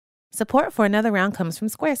Support for Another Round comes from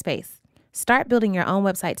Squarespace. Start building your own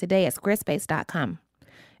website today at squarespace.com.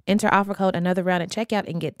 Enter offer code Another Round at checkout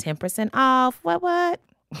and get 10% off. What?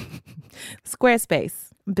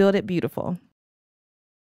 Squarespace. Build it beautiful.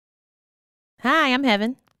 Hi, I'm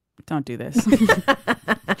Heaven. Don't do this.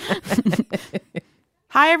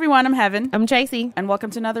 Hi, everyone. I'm Heaven. I'm Tracy. And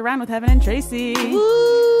welcome to Another Round with Heaven and Tracy. Woo!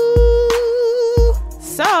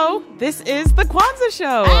 So, this is the Kwanzaa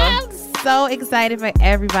Show. I'm so excited for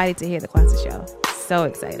everybody to hear the Kwanzaa Show. So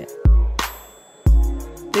excited.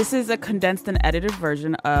 This is a condensed and edited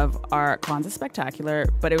version of our Kwanzaa Spectacular,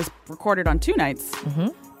 but it was recorded on 2 nights. Mm-hmm.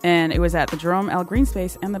 And it was at the Jerome L. Green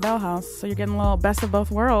Space and the Bell House. So you're getting a little best of both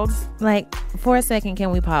worlds. Like, for a second, can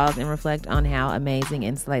we pause and reflect on how amazing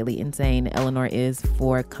and slightly insane Eleanor is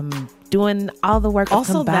for doing all the work of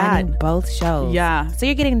combining both shows? Yeah. So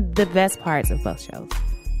you're getting the best parts of both shows.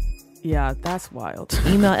 Yeah, that's wild.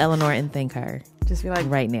 Email Eleanor and thank her. Just be like,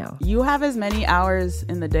 right now. You have as many hours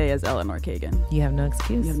in the day as Eleanor Kagan. You have no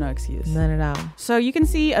excuse. You have no excuse. None at all. So you can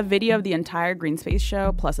see a video of the entire Green Space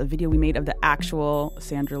show, plus a video we made of the actual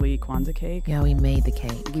Sandra Lee Kwanzaa cake. Yeah, we made the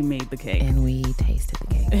cake. We made the cake. And we tasted the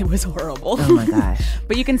cake. It was horrible. Oh my gosh.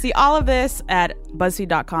 But you can see all of this at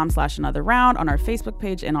BuzzFeed.com/anotherround, on our Facebook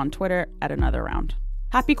page, and on Twitter at Another Round.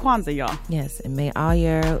 Happy Kwanzaa, y'all. Yes, and may all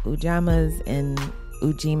your ujamas and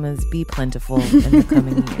ujimas be plentiful in the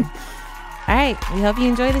coming year. All right, we hope you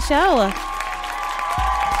enjoy the show.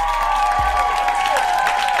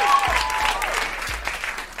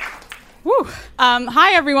 Woo.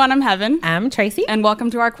 Hi, everyone. I'm Heaven. I'm Tracy. And welcome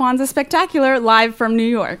to our Kwanzaa Spectacular, live from New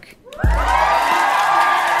York. Already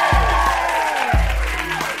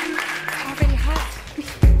hot.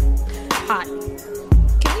 Hot.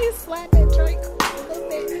 Can you slide that drink a little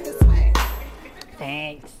bit this way?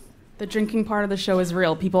 Thanks. The drinking part of the show is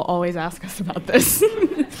real. People always ask us about this.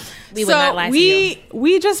 We would not lie to you.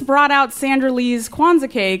 We just brought out Sandra Lee's Kwanzaa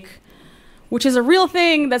cake, which is a real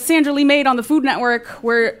thing that Sandra Lee made on the Food Network,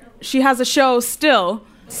 where she has a show still.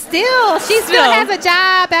 She still has a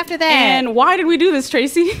job after that. And why did we do this,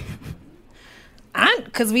 Tracy?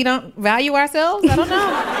 Because we don't value ourselves? I don't know.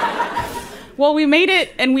 Well, we made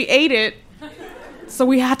it and we ate it, so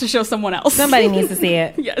we had to show someone else. Somebody needs to see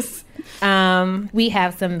it. Yes. We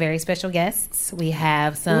have some very special guests. We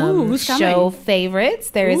have some coming? show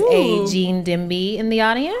favorites. There is a Gene Demby in the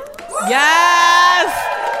audience. Yes!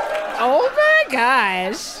 Oh my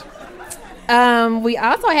gosh. We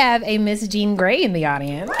also have a Miss Jean Grey in the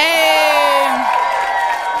audience. Hey!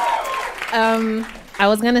 I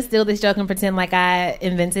was going to steal this joke and pretend like I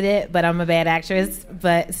invented it, but I'm a bad actress.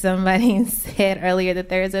 But somebody said earlier that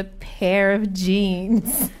there is a pair of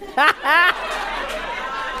jeans.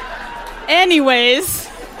 Anyways.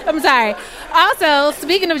 I'm sorry. Also,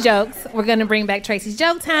 speaking of jokes, we're going to bring back Tracy's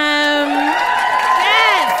Joke Time.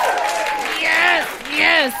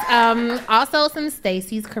 Yes. Also, some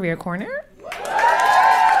Stacy's Career Corner.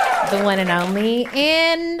 The one and only.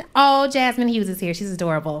 And, Jasmine Hughes is here. She's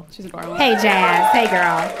adorable. She's adorable. Hey, Jazz. Hey,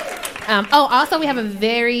 girl. Also, we have a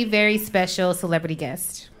very, very special celebrity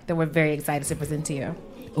guest that we're very excited to present to you.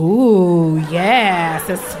 Ooh, yeah.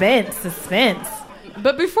 Suspense.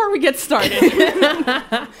 But before we get started,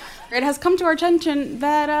 it has come to our attention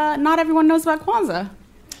that not everyone knows about Kwanzaa.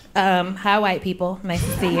 Hi, white people. Nice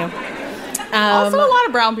to see you. Also, a lot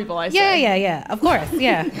of brown people, I say. Yeah. Of course,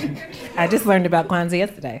 yeah. I just learned about Kwanzaa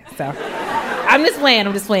yesterday, so I'm just playing.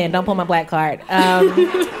 Don't pull my black card.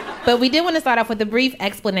 But we did want to start off with a brief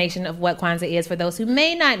explanation of what Kwanzaa is for those who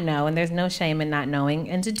may not know, and there's no shame in not knowing.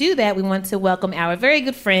 And to do that, we want to welcome our very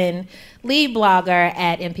good friend, lead blogger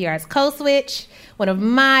at NPR's Code Switch, one of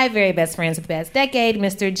my very best friends of the past decade,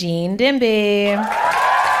 Mr. Gene Demby.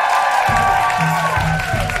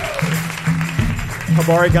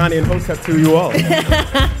 Habari Gani and hostess to you all.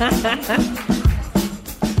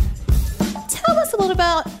 Tell us a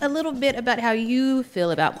little bit about how you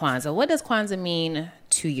feel about Kwanzaa. What does Kwanzaa mean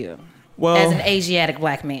to you? Well, as an Asiatic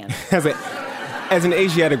black man. As an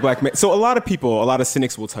Asiatic black man. So a lot of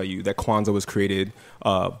cynics will tell you that Kwanzaa was created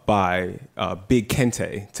by Big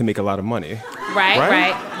Kente to make a lot of money.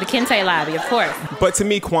 Right. The Kente lobby, of course. But to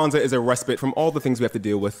me, Kwanzaa is a respite from all the things we have to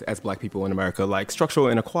deal with as black people in America, like structural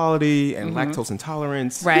inequality and lactose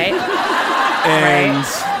intolerance. Right. And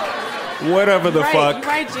whatever the fuck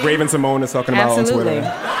Raven Simone is talking about Absolutely. on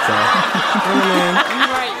Twitter. So, You're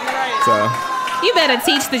right. So, you better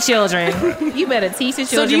teach the children.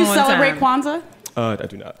 So do you celebrate Kwanzaa? I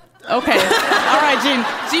do not. Okay. All right,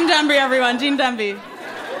 Gene Demby, everyone. Gene Demby.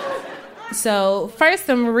 So first,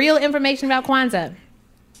 some real information about Kwanzaa.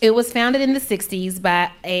 It was founded in the 60s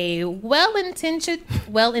by a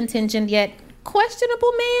well-intentioned yet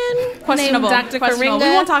questionable man Questionable. named Dr. Questionable. Karinga.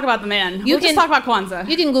 We won't talk about the man. We'll just talk about Kwanzaa.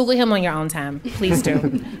 You can Google him on your own time. Please do.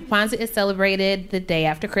 Kwanzaa is celebrated the day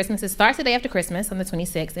after Christmas. It starts the day after Christmas on the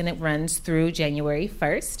 26th, and it runs through January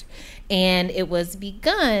 1st. And it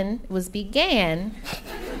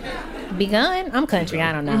began. I'm country,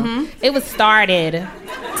 I don't know. Mm-hmm. It was started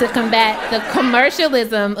to combat the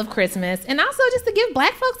commercialism of Christmas and also just to give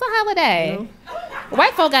black folks a holiday. Mm-hmm.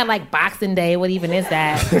 White folk got like Boxing Day. What even is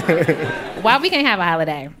that? Why we can't have a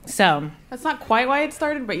holiday? So That's not quite why it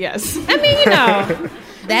started, but yes. I mean,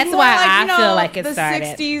 that's More why like, I feel like it the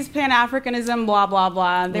started. The 60s Pan-Africanism, blah, blah,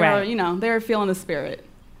 blah. They Right. were, they were feeling the spirit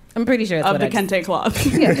I'm pretty sure it's of what the I just- kente cloth.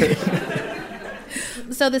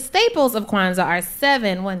 So the staples of Kwanzaa are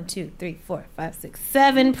 7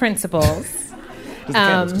 principles. Just the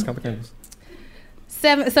candles. Just count the candles.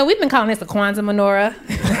 7. So we've been calling this the Kwanzaa menorah.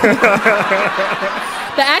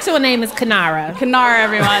 The actual name is Kinara. Kinara,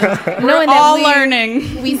 everyone. Knowing We're that all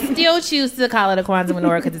learning. We still choose to call it a Kwanzaa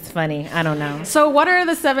menorah because it's funny. I don't know. So what are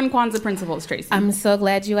the 7 Kwanzaa principles, Tracy? I'm so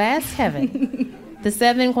glad you asked, Kevin. The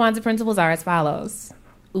 7 Kwanzaa principles are as follows.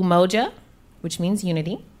 Umoja, which means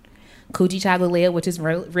unity. Kujichagulia, which is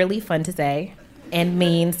really fun to say and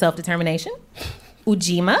means self-determination.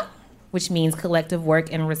 Ujima, which means collective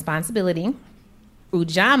work and responsibility.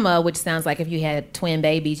 Ujama, which sounds like if you had twin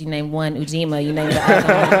babies, you name one Ujima, you name the other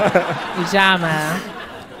one. Ujama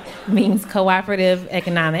means cooperative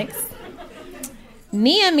economics.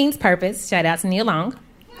 Nia means purpose. Shout out to Nia Long.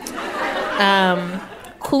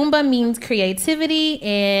 Kumba means creativity.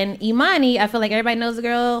 And Imani, I feel like everybody knows a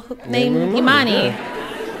girl named Imani.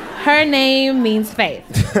 Her name means faith.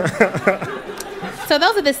 So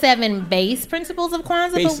those are the 7 base principles of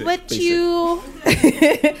Kwanzaa. Basic, but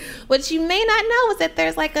what you may not know is that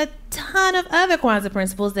there's like a ton of other Kwanzaa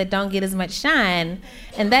principles that don't get as much shine.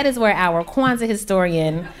 And that is where our Kwanzaa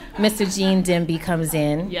historian, Mr. Gene Demby, comes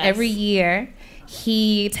in. Yes. Every year,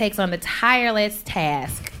 he takes on the tireless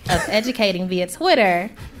task of educating via Twitter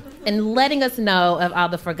and letting us know of all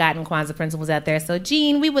the forgotten Kwanzaa principles out there. So,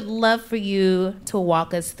 Gene, we would love for you to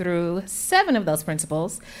walk us through 7 of those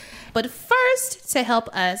principles. But first, to help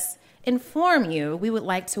us inform you, we would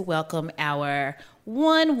like to welcome our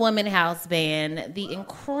one-woman house band, the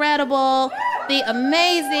incredible, the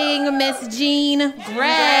amazing Miss Jean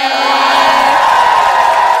Grae.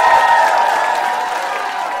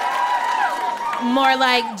 More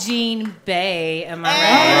like Jean Bay, am I right?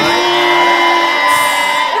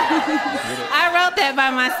 I wrote that by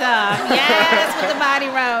myself. Yes, with the body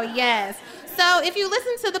roll, yes. So if you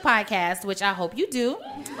listen to the podcast, which I hope you do,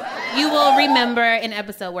 you will remember an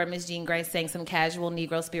episode where Miss Jean Grae sang some casual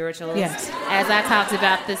Negro spirituals. Yes. As I talked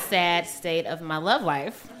about the sad state of my love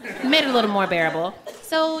life. Made it a little more bearable.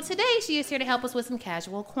 So today she is here to help us with some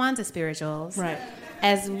casual Kwanzaa spirituals. Right.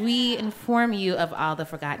 As we inform you of all the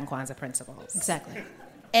forgotten Kwanzaa principles. Exactly.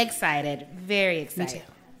 Excited. Very excited. Me too.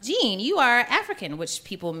 Jean, you are African, which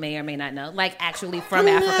people may or may not know. Like, actually from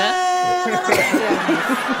Africa.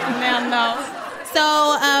 Man, no.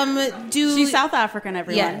 So, She's South African,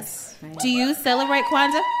 everyone. Yes. Do you celebrate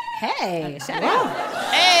Kwanzaa? Hey, shout out.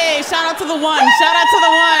 Hey, shout out to the one. Shout out to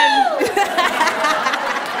the one.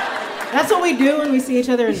 That's what we do when we see each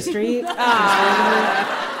other in the street.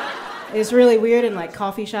 It's really weird in like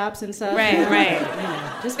coffee shops and stuff. Right, right.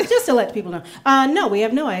 Just to let people know. No, we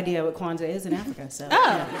have no idea what Kwanzaa is in Africa. So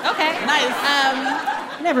Okay.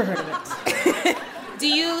 Nice. never heard of it. Do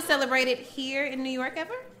you celebrate it here in New York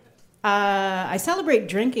ever? I celebrate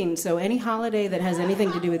drinking, so any holiday that has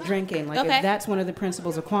anything to do with drinking, like Okay. if that's one of the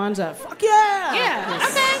principles of Kwanzaa, fuck yeah! Yeah.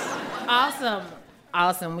 Okay.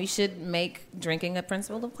 Awesome. We should make drinking a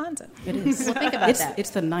principle of Kwanzaa. It is. We'll think about that. It's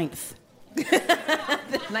the 9th. The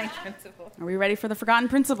 9th principle. Are we ready for the forgotten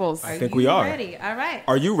principles? I think we are. Ready? All right.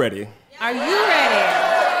 Are you ready? Are you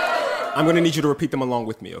ready? I'm going to need you to repeat them along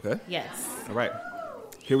with me, okay? Yes. All right.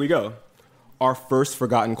 Here we go. Our first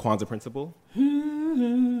forgotten Kwanzaa principle.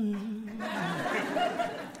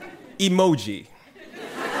 Emoji.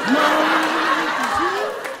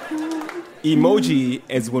 Emoji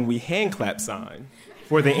is when we hand clap sign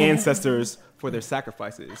for the ancestors for their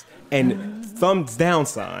sacrifices, and thumbs down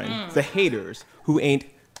sign, the haters who ain't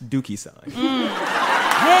dookie sign.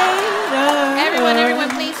 Everyone,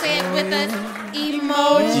 please say it with us.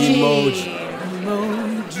 Emoji. Emoji.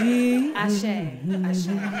 Emoji. Ashe. Ashe.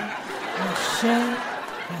 Ashe.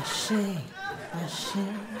 Ashe. Ashe.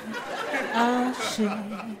 Ashe.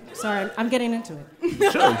 Sorry, I'm getting into it.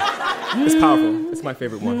 Sure. It's powerful. It's my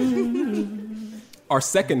favorite one. Our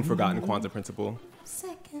second forgotten Kwanzaa principle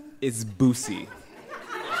is Boosie.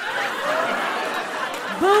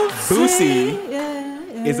 Boosie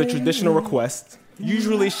is a traditional request,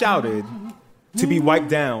 usually shouted to be wiped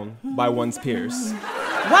down by one's peers.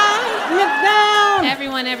 Wipe me down.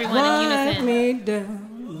 Everyone in Wipe unison. me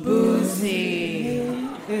down. Boozy.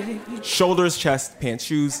 Shoulders, chest, pants,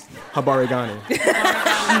 shoes, Habari Ghani.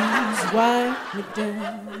 Wipe me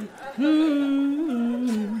down.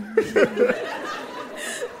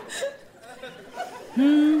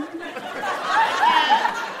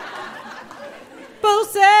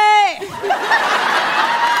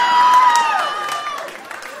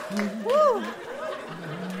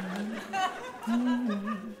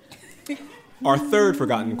 Our third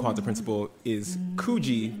forgotten Kwanzaa principle is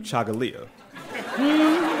Kuji Chagalia.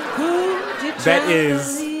 That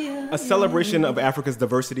is a celebration of Africa's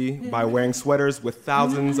diversity by wearing sweaters with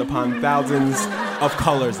thousands upon thousands of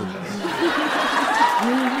colors in them.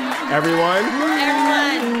 Everyone?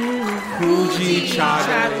 Kuji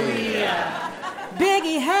Chagalia.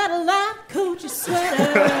 Biggie had a lot of coochie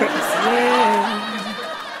sweaters. Yeah.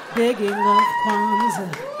 Biggie loved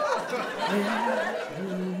Kwanzaa. Yeah.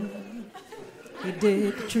 He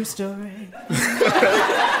did the true story.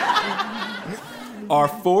 Our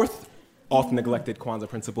fourth, often neglected Kwanzaa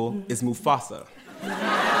principle is Mufasa.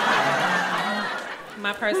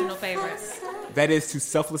 My personal favorite. That is to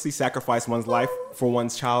selflessly sacrifice one's life for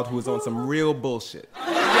one's child who is on some real bullshit.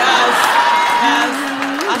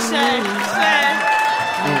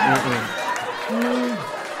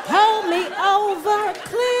 Hold me over a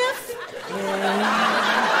cliff.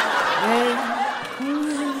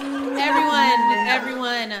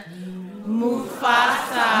 Everyone.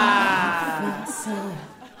 Mufasa.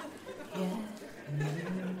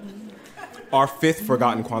 Our fifth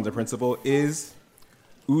forgotten Kwanzaa principle is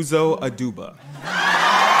Uzo Aduba.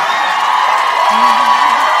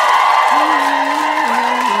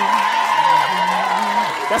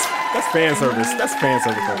 That's fan service. That's fan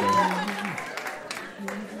service, I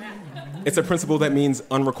think. It's a principle that means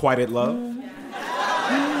unrequited love.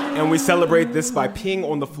 And we celebrate this by peeing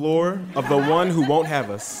on the floor of the one who won't have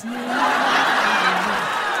us.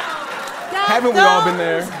 Haven't we all been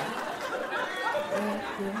there?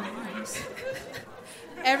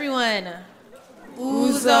 Everyone.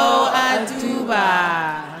 Uzo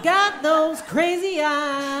Aduba. Got those crazy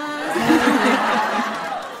eyes.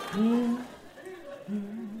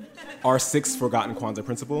 Our sixth forgotten Kwanzaa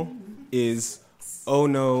principle is Oh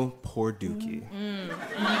No, Poor Dookie.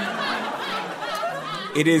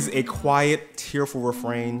 It is a quiet, tearful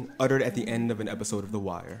refrain uttered at the end of an episode of The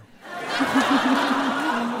Wire.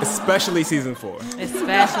 Especially season 4.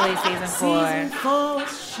 Especially season 4. Season 4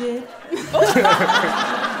 shit.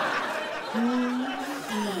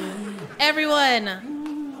 Everyone.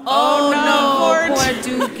 Oh no, poor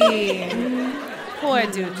Dookie. Poor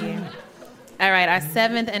Dookie. All right, our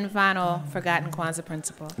seventh and final forgotten Kwanzaa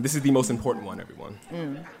principle. This is the most important one, everyone.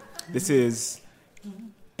 This is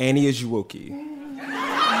Annie Ajuoki.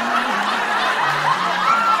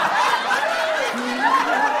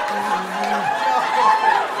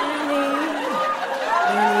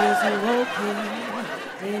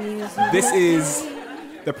 This is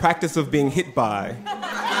the practice of being hit by,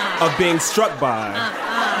 of being struck by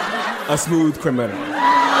a smooth criminal.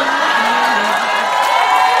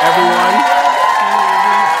 Everyone.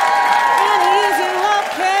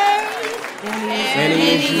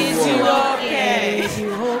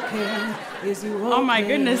 Oh my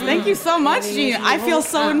goodness, thank you so much, Gene. I feel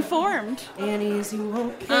so informed. Annie, is you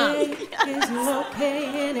okay? Is you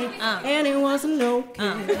okay, Annie? Annie wasn't okay.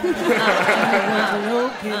 Wasn't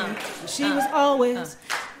okay. She was always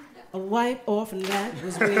a white orphan that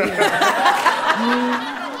was weird.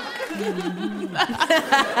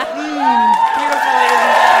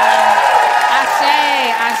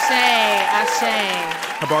 Ashe.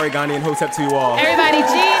 Habari Ghani and Hotep to you all. Everybody, Gene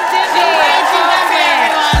Demby.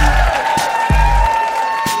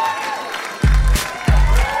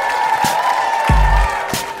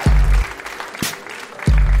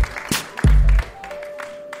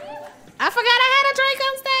 I forgot I had a drink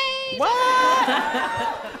on stage.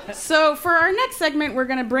 What? So for our next segment, we're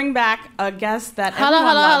gonna bring back a guest that Hold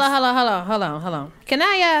everyone loves. on. Can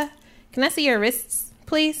I see your wrists,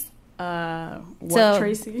 please? What, So,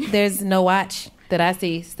 Tracy? There's no watch that I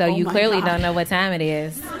see, so you my clearly God. don't know what time it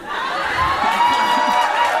is.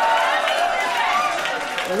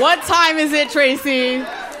 What time is it, Tracy?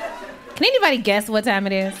 Can anybody guess what time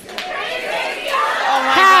it is?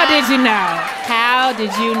 How did you know? How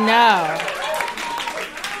did you know?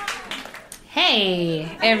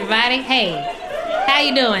 Hey, everybody. Hey, how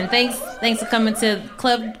you doing? Thanks for coming to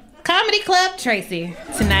Comedy Club Tracy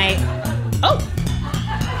tonight. Oh.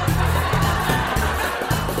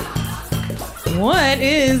 What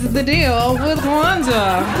is the deal with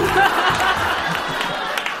Kwanzaa?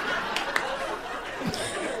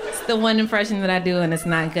 the one impression that I do, and it's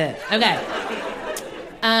not good. Okay.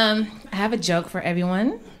 I have a joke for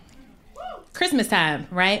everyone. Christmas time,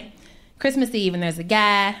 right? Christmas Eve, and there's a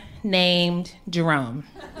guy named Jerome.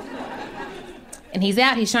 And he's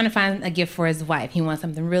trying to find a gift for his wife. He wants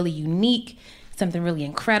something really unique, something really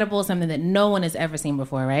incredible, something that no one has ever seen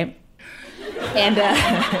before, right? And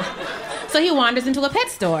so he wanders into a pet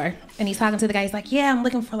store, and he's talking to the guy. He's like, yeah, I'm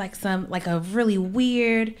looking for a really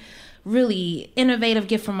weird, really innovative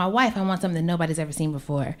gift for my wife. I want something that nobody's ever seen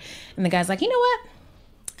before. And the guy's like, you know what?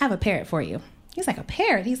 I have a parrot for you. He's like, a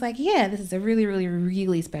parrot? He's like, yeah, this is a really, really,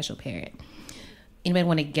 really special parrot. Anybody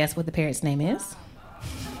want to guess what the parrot's name is?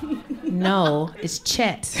 No, it's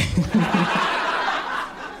Chet.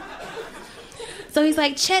 So he's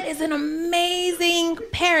like, Chet is an amazing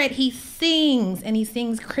parrot. He sings, and he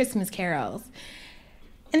sings Christmas carols.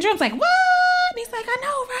 And Jerome's like, what? And he's like, I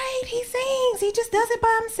know, right? He sings. He just does it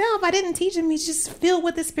by himself. I didn't teach him. He's just filled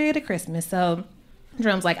with the spirit of Christmas. So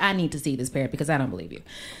Jerome's like, I need to see this parrot because I don't believe you.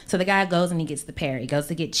 So the guy goes and he gets the parrot. He goes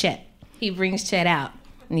to get Chet. He brings Chet out,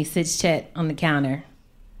 and he sits Chet on the counter,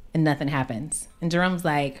 and nothing happens. And Jerome's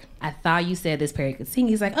like, I thought you said this parrot could sing.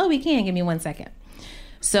 He's like, oh, we can. Give me 1 second.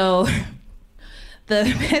 So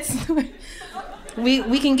the pet store,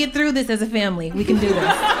 we can get through this as a family. We can do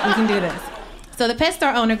this. So the pet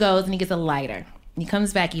store owner goes and he gets a lighter. He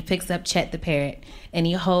comes back, he picks up Chet the parrot, and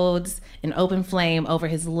he holds an open flame over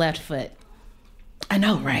his left foot. I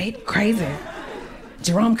know, right? Crazy.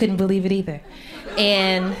 Jerome couldn't believe it either.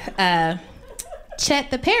 And Chet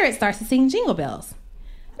the parrot starts to sing Jingle Bells.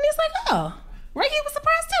 And he's like, oh. Reggie was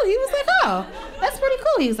surprised too. He was like, oh, that's pretty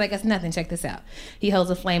cool. He was like, that's nothing. Check this out. He holds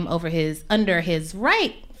a flame under his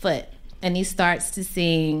right foot, and he starts to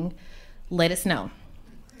sing Let It Snow.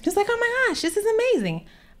 Just like, oh my gosh, this is amazing.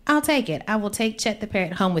 I'll take it. I will take Chet the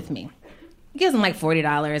parrot home with me. He gives him like $40.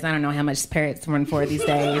 I don't know how much parrots run for these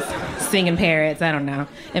days. Singing parrots, I don't know.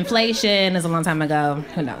 Inflation is a long time ago.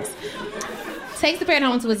 Who knows? Takes the parrot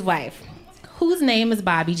home to his wife, whose name is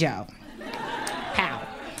Bobby Joe. How?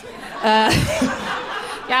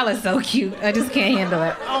 Y'all are so cute. I just can't handle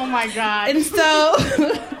it. Oh my God. And so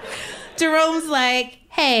Jerome's like,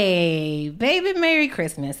 hey, baby, Merry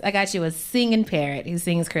Christmas. I got you a singing parrot who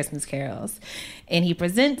sings Christmas carols. And he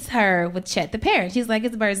presents her with Chet the parrot. She's like,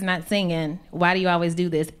 this bird's not singing. Why do you always do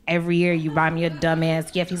this? Every year you buy me a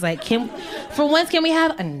dumbass gift. He's like, for once, can we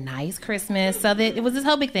have a nice Christmas? So that it was this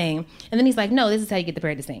whole big thing. And then he's like, no, this is how you get the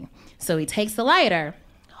parrot to sing. So he takes the lighter,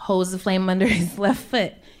 holds the flame under his left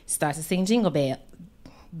foot, starts to sing Jingle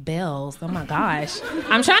Bells. Oh my gosh.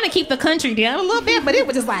 I'm trying to keep the country down a little bit, but it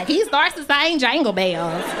was just like, he starts to sing Jingle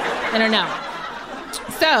Bells. I don't know.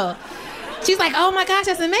 So she's like, oh my gosh,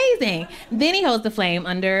 that's amazing. Then he holds the flame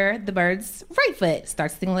under the bird's right foot,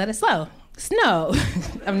 starts to sing Let It Snow.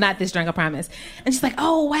 I'm not this drunk, I promise. And she's like,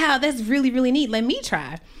 oh wow, that's really, really neat. Let me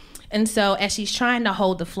try. And so as she's trying to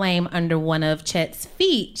hold the flame under one of Chet's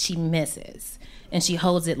feet, she misses. And she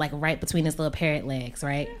holds it like right between his little parrot legs,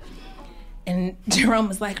 right? And Jerome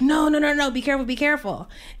was like, no, be careful.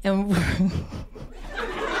 And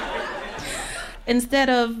instead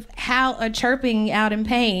of chirping out in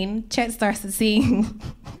pain, Chet starts to sing.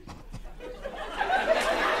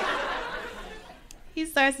 He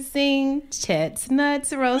starts to sing Chet's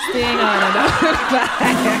nuts roasting on and on.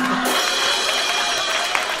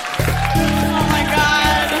 Oh my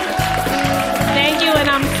God. Thank you, and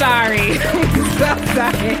I'm sorry. I'm so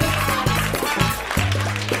sorry.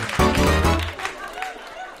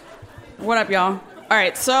 What up, y'all? All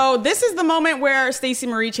right, so this is the moment where Stacey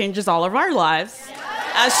Marie changes all of our lives,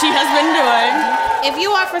 as she has been doing. If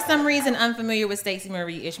you are for some reason unfamiliar with Stacey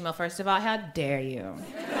Marie Ishmael, first of all, how dare you?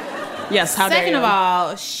 Yes, how dare you? Second of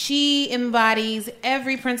all, she embodies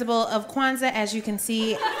every principle of Kwanzaa, as you can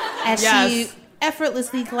see, as she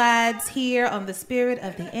effortlessly glides here on the spirit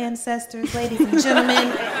of the ancestors. Ladies and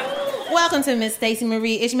gentlemen, welcome to Miss Stacey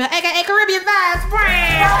Marie Ishmael, aka Caribbean Vibes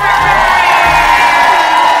Brand.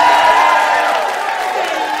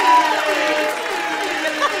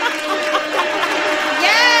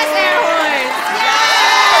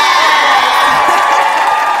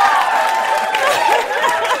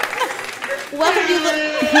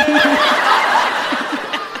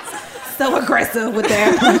 So aggressive with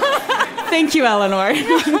that. Thank you, Eleanor.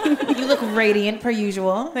 You look radiant per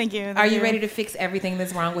usual. Thank you. Are you ready to fix everything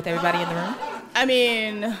that's wrong with everybody in the room? I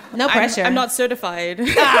mean, no pressure. I'm not certified.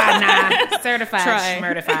 Nah. Certified, Try.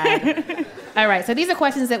 schmertified. All right, so these are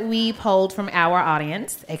questions that we polled from our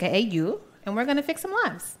audience, aka you, and we're gonna fix some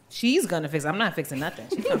lives. She's gonna fix. I'm not fixing nothing.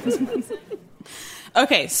 She's gonna fix some lives.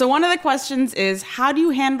 Okay, so one of the questions is, how do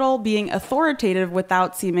you handle being authoritative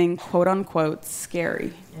without seeming quote unquote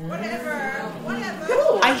scary? Whatever.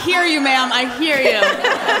 I hear you, ma'am. I hear you.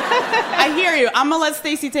 I hear you. I'm gonna let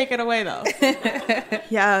Stacey take it away, though.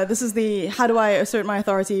 Yeah, this is the how do I assert my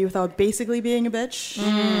authority without basically being a bitch.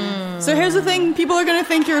 So here's the thing: people are gonna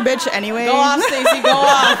think you're a bitch anyway. Go off, Stacey. Go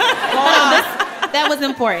off. Go off. That was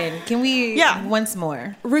important. Can we once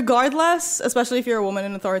more? Regardless, especially if you're a woman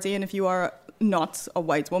in authority, and if you are not a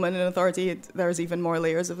white woman in authority, there's even more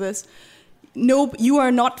layers of this. No, you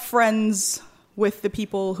are not friends with the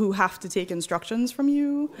people who have to take instructions from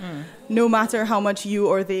you, no matter how much you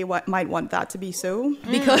or they might want that to be so.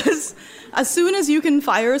 Because as soon as you can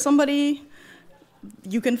fire somebody,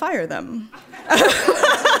 you can fire them.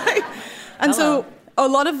 And so a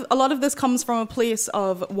lot of this comes from a place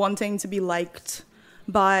of wanting to be liked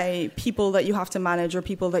by people that you have to manage or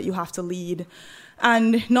people that you have to lead.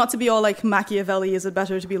 And not to be all like Machiavelli, is it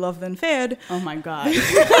better to be loved than feared? Oh my God. It's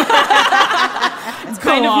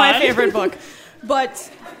kind of my favorite book.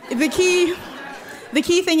 But the key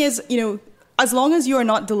thing is, you know, as long as you are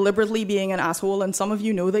not deliberately being an asshole, and some of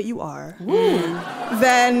you know that you are,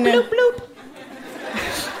 then bloop, bloop.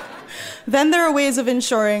 Then there are ways of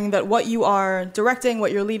ensuring that what you are directing,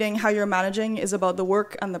 what you're leading, how you're managing is about the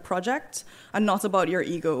work and the project and not about your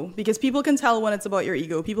ego. Because people can tell when it's about your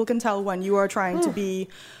ego. People can tell when you are trying to be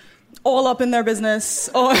all up in their business,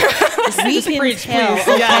 or we can tell.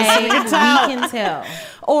 Okay? Yes, we can tell.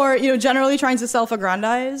 Or, you know, generally trying to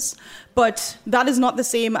self-aggrandize. But that is not the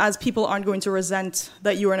same as people aren't going to resent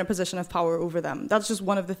that you are in a position of power over them. That's just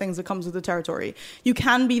one of the things that comes with the territory. You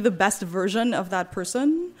can be the best version of that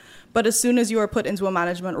person, but as soon as you are put into a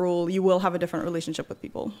management role, you will have a different relationship with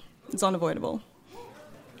people. It's unavoidable.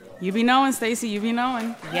 You be knowing, Stacey. You be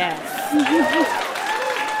knowing. Yes.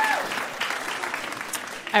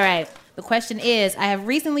 All right. The question is, I have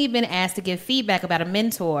recently been asked to give feedback about a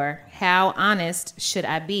mentor. How honest should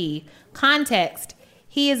I be? Context.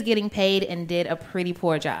 He is getting paid and did a pretty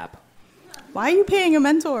poor job. Why are you paying a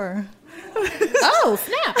mentor? Oh,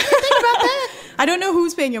 snap. I didn't think about that. I don't know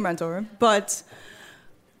who's paying your mentor, but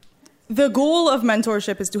the goal of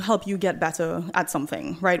mentorship is to help you get better at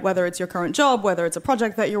something, right? Whether it's your current job, whether it's a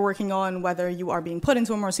project that you're working on, whether you are being put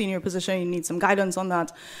into a more senior position, you need some guidance on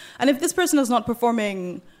that. And if this person is not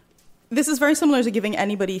performing, this is very similar to giving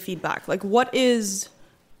anybody feedback. Like,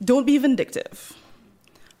 don't be vindictive,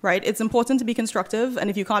 right? It's important to be constructive, and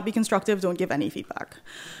if you can't be constructive, don't give any feedback.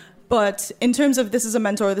 But in terms of this is a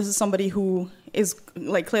mentor, this is somebody who is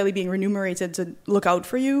like clearly being remunerated to look out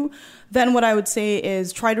for you, then what I would say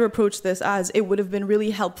is try to approach this as it would have been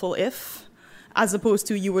really helpful if, as opposed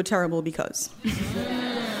to you were terrible because.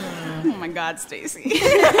 Oh my God, Stacey.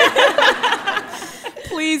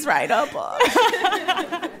 Please write up.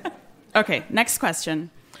 Okay, next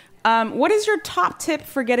question. What is your top tip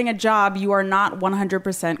for getting a job you are not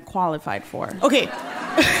 100% qualified for? Okay.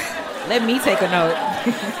 Let me take a note.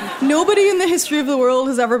 Nobody in the history of the world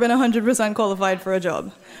has ever been 100% qualified for a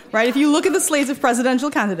job, right? If you look at the slate of presidential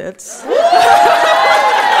candidates. Go off,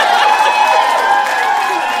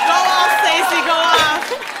 Stacey, go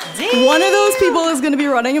off. One of those people is going to be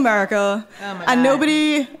running America, and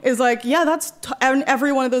nobody is like, yeah, and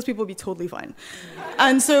every one of those people will be totally fine.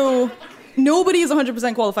 And so nobody is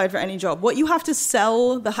 100% qualified for any job. What you have to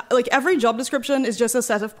sell, every job description is just a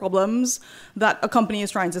set of problems that a company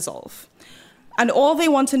is trying to solve. And all they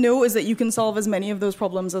want to know is that you can solve as many of those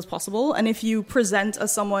problems as possible. And if you present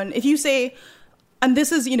as someone, if you say, and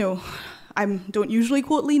this is, I don't usually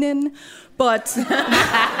quote Lenin, but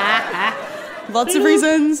lots of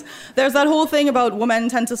reasons. There's that whole thing about women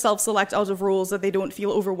tend to self-select out of roles that they don't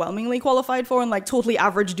feel overwhelmingly qualified for, and like totally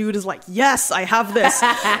average dude is like, yes, I have this.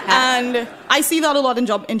 And I see that a lot in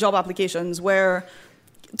job applications where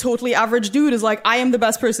totally average dude is like, I am the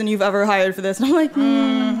best person you've ever hired for this. And I'm like,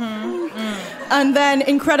 And then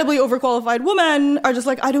incredibly overqualified women are just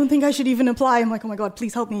like, I don't think I should even apply. I'm like, oh my God,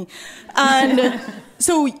 please help me. And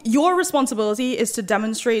so your responsibility is to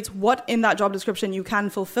demonstrate what in that job description you can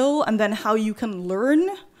fulfill and then how you can learn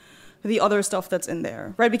the other stuff that's in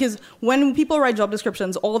there, right? Because when people write job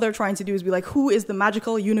descriptions, all they're trying to do is be like, who is the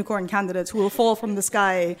magical unicorn candidate who will fall from the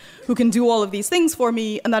sky, who can do all of these things for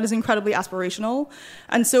me? And that is incredibly aspirational.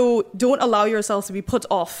 And so don't allow yourself to be put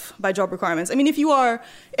off by job requirements. I mean, if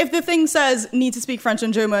the thing says need to speak French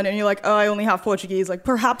and German and you're like, oh, I only have Portuguese, like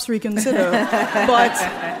perhaps reconsider.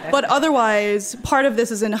 But otherwise, part of this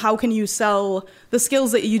is in how can you sell the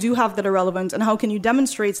skills that you do have that are relevant, and how can you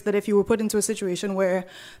demonstrate that if you were put into a situation where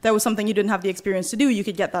there was something you didn't have the experience to do, you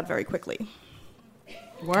could get that very quickly.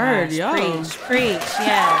 Word, yo. Preach,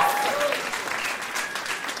 yes.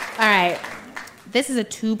 All right. This is a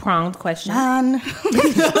two-pronged question.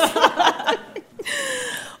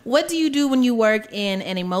 What do you do when you work in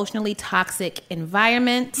an emotionally toxic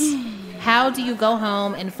environment? How do you go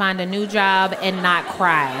home and find a new job and not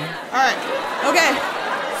cry? All right. Okay.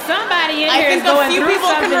 Somebody in I here is think a going few through people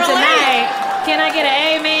can something relate. tonight. Can I get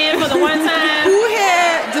an amen for the one time? Who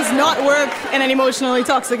here does not work in an emotionally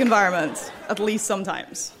toxic environment? At least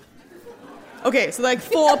sometimes. Okay, so like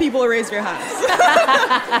 4 people raised your hands.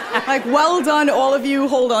 Like, well done, all of you.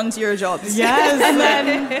 Hold on to your jobs. Yes. And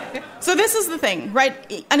then, so this is the thing,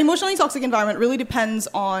 right? An emotionally toxic environment really depends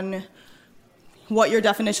on what your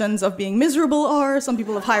definitions of being miserable are. Some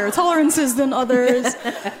people have higher tolerances than others.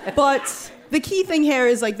 But the key thing here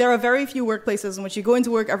is, like, there are very few workplaces in which you go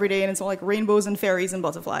into work every day and it's all like rainbows and fairies and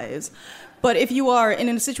butterflies. But if you are in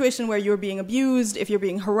a situation where you're being abused, if you're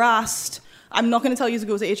being harassed, I'm not going to tell you to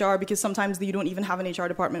go to HR because sometimes you don't even have an HR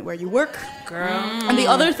department where you work. Girl. And the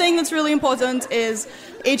other thing that's really important is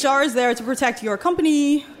HR is there to protect your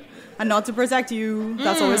company and not to protect you.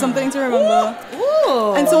 That's always something to remember.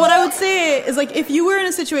 Ooh. And so what I would say is, like, if you were in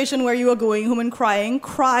a situation where you are going home and crying,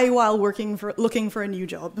 cry while looking for a new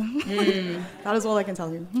job. That is all I can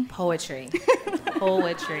tell you. Poetry.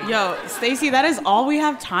 Poetry. Yo, Stacey, that is all we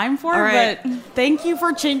have time for. All right. But thank you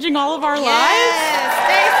for changing all of our lives. Yes,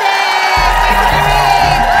 Stacey Marie, smile,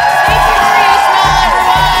 everyone.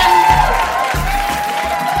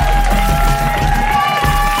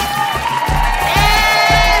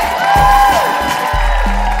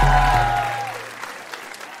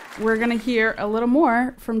 We're going to hear a little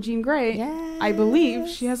more from Jean Grey. Yes. I believe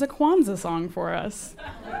she has a Kwanzaa song for us.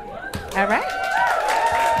 All right.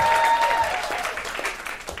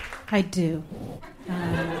 I do.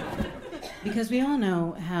 Because we all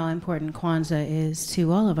know how important Kwanzaa is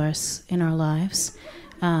to all of us in our lives,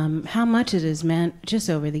 how much it has meant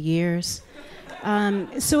just over the years.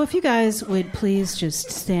 So if you guys would please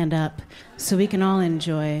just stand up so we can all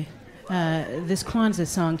enjoy this Kwanzaa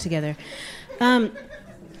song together.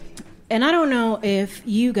 And I don't know if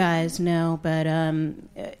you guys know, but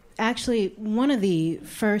actually one of the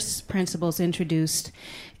first principles introduced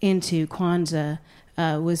into Kwanzaa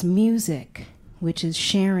was music, which is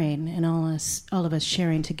sharing, and all of us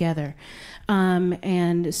sharing together.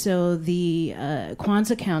 And so the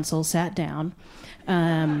Kwanzaa Council sat down.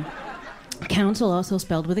 Council also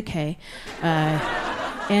spelled with a K,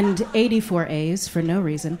 and 84 A's for no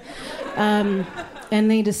reason. And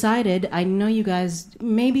they decided, I know you guys,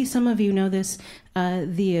 maybe some of you know this,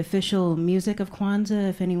 the official music of Kwanzaa.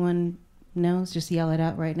 If anyone knows, just yell it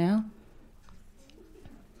out right now.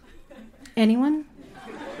 Anyone?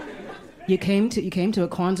 You came to a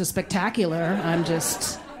Kwanzaa spectacular. I'm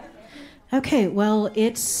just... Okay, well,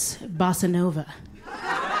 it's Bossa Nova.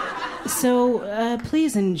 So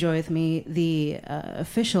please enjoy with me the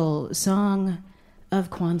official song of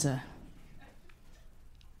Kwanzaa.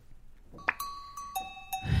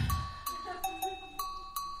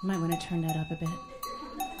 Might want to turn that up a bit.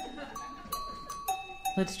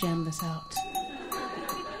 Let's jam this out.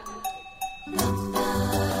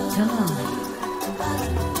 Come on.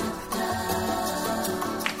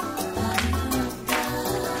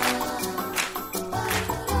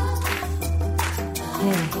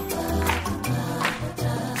 Hey.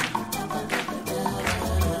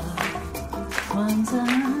 Kwanzaa.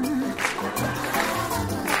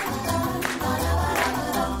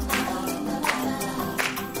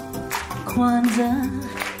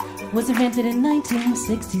 Kwanzaa was invented in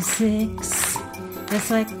 1966. That's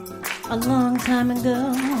like a long time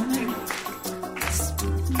ago.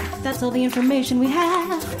 That's all the information we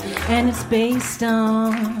have, and it's based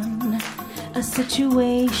on a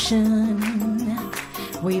situation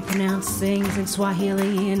where you pronounce things in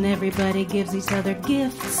Swahili and everybody gives each other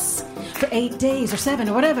gifts for 8 days or 7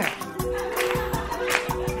 or whatever.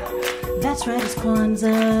 That's right, it's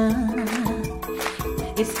Kwanzaa.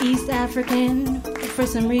 It's East African. For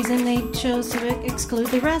some reason, they chose to exclude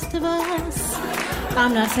the rest of us.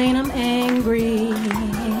 I'm not saying I'm angry.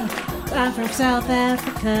 I'm from South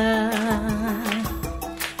Africa.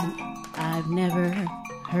 I've never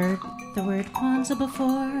heard the word Kwanzaa before.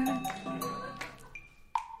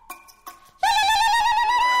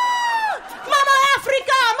 Mama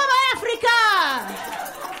Africa! Mama Africa!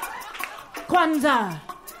 Kwanzaa.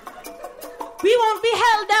 We won't be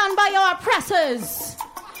held down by your oppressors.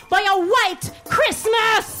 By your white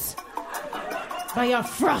Christmas! By your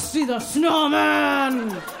Frosty the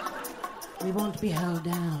Snowman! We won't be held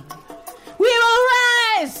down. We will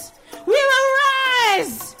rise! We will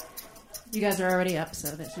rise! You guys are already up, so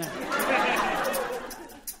there's no...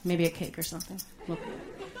 Maybe a cake or something. We'll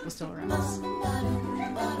still rise.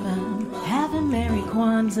 Have a Merry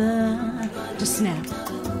Kwanzaa. Just snap.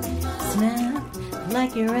 Snap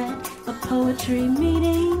like you're at a party. poetry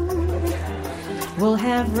meeting. We'll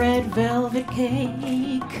have red velvet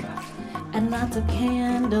cake and lots of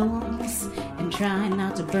candles, and try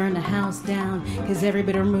not to burn the house down, cause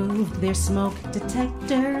everybody removed their smoke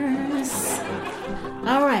detectors.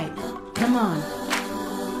 All right, come on,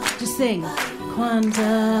 just sing Kwanzaa,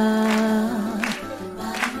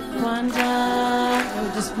 Kwanzaa.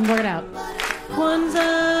 Oh, just work it out.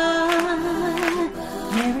 Kwanzaa,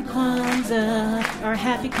 Merry Kwanzaa, or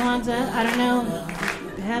Happy Kwanzaa. I don't know.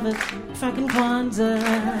 Have a fucking Kwanzaa.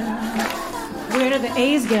 Where do the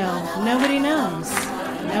A's go? Nobody knows.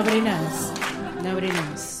 Nobody knows. Nobody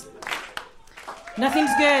knows.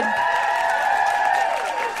 Nothing's good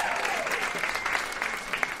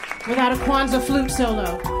without a Kwanzaa flute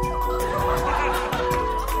solo.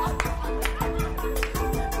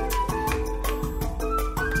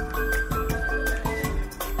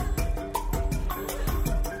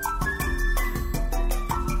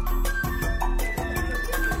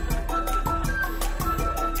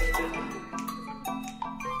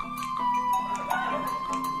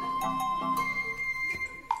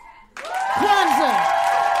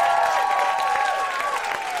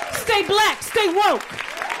 Stay black, stay woke.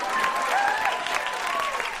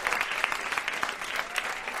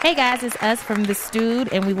 Hey guys, it's us from The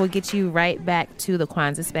Stewed, and we will get you right back to the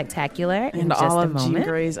Kwanzaa Spectacular in And just all a of Jean moment.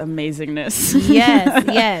 Grey's amazingness. Yes,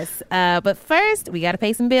 yes. But first, we got to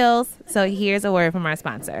pay some bills. So here's a word from our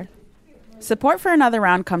sponsor. Support for another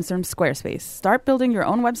round comes from Squarespace. Start building your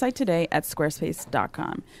own website today at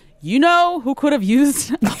squarespace.com. You know who could have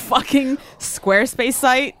used a fucking Squarespace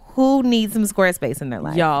site? Who needs some Squarespace in their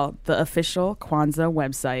life? Y'all, the official Kwanzaa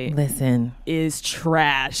website Listen, is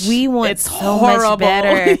trash. we want it's so horrible. much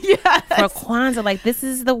better Yes. for Kwanzaa. Like, this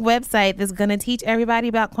is the website that's going to teach everybody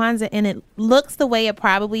about Kwanzaa, and it looks the way it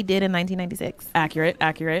probably did in 1996. Accurate.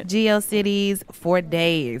 GeoCities for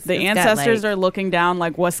days. The It's got, ancestors like, are looking down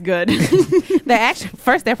like, what's good?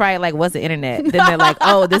 First they're probably like, what's the internet? Then they're like,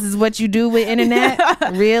 oh, this is what you do with internet?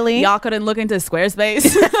 Really? Y'all couldn't look into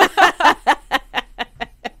Squarespace.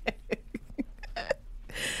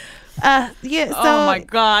 Yeah. So Oh my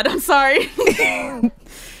God. I'm sorry.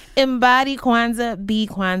 embody Kwanzaa, be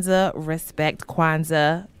Kwanzaa, respect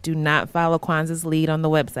Kwanzaa. Do not follow Kwanzaa's lead on the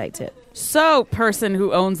website tip. So, person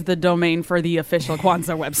who owns the domain for the official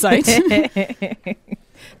Kwanzaa website.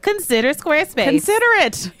 Consider Squarespace. Consider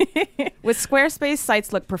it. With Squarespace,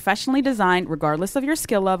 sites look professionally designed regardless of your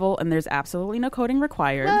skill level, and there's absolutely no coding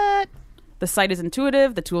required. What? The site is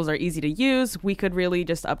intuitive. The tools are easy to use. We could really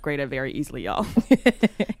just upgrade it very easily, y'all.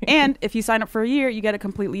 And if you sign up for a year, you get a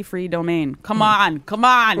completely free domain. Come on.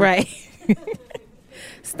 Right.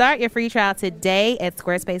 Start your free trial today at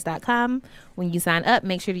squarespace.com. When you sign up,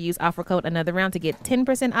 make sure to use offer code Another Round to get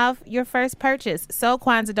 10% off your first purchase. So,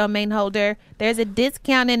 Kwanzaa domain holder, there's a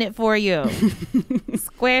discount in it for you.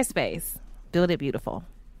 Squarespace. Build it beautiful.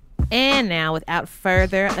 And now, without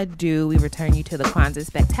further ado, we return you to the Kwanzaa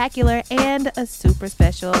Spectacular and a super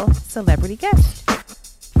special celebrity guest.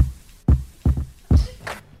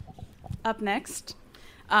 Up next,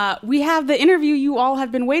 we have the interview you all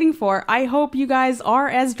have been waiting for. I hope you guys are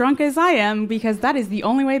as drunk as I am, because that is the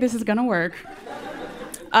only way this is going to work.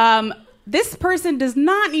 This person does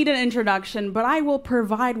not need an introduction, but I will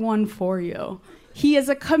provide one for you. He is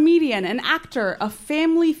a comedian, an actor, a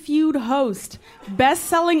Family Feud host,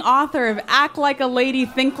 best-selling author of Act Like a Lady,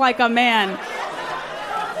 Think Like a Man,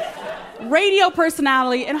 radio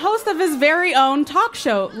personality, and host of his very own talk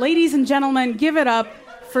show. Ladies and gentlemen, give it up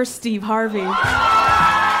for Steve Harvey.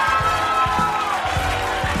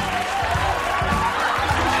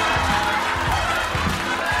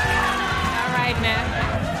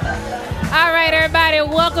 All right, everybody,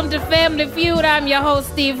 welcome to Family Feud. I'm your host,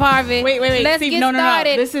 Steve Harvey. Wait. Let's Steve, get no.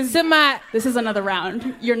 started. This is to another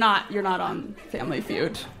round. You're not on Family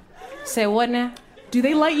Feud. Say what now? Do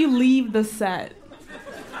they let you leave the set?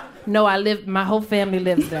 No, my whole family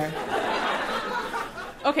lives there.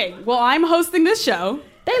 Okay, well, I'm hosting this show.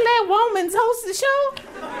 They let women host the show?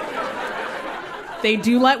 They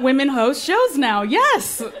do let women host shows now,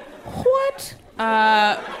 yes. What?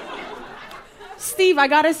 Steve, I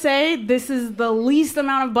gotta say, this is the least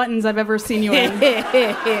amount of buttons I've ever seen you in.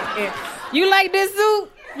 You like this suit?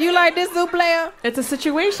 You like this suit, player? It's a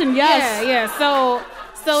situation, yes. Yeah.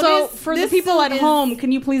 So for this the people suit at is- home,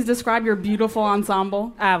 can you please describe your beautiful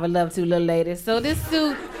ensemble? I would love to, little lady. So this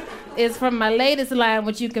suit is from my latest line,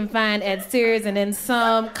 which you can find at Sears and in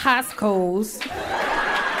some Costco's.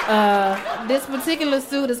 This particular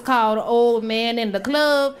suit is called Old Man in the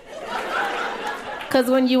Club. Because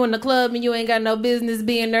when you in the club and you ain't got no business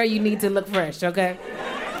being there, you need to look fresh, okay?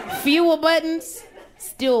 Fewer buttons,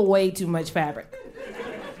 still way too much fabric.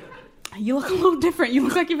 You look a little different. You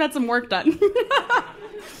look like you've had some work done.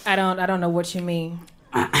 I don't know what you mean.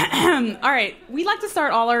 All right. We like to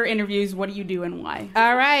start all our interviews. What do you do and why?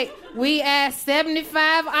 All right. We asked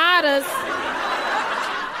 75 otters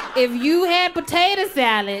if you had potato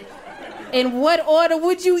salad, in what order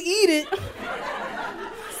would you eat it?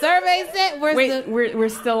 Survey said, we're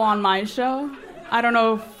still on my show? I don't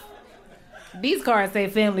know if... These cards say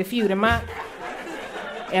Family Feud. Am I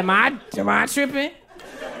tripping?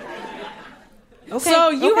 Okay. So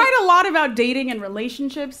you write a lot about dating and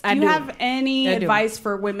relationships. Do you have any I do. advice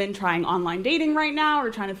for women trying online dating right now or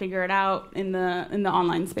trying to figure it out in the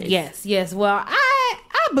online space? Yes. Well, I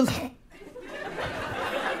believe...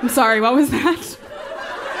 I'm sorry, what was that?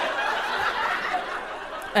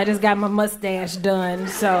 I just got my mustache done,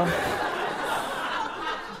 so...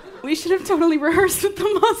 We should have totally rehearsed with the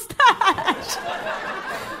mustache.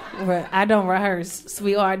 Well, I don't rehearse,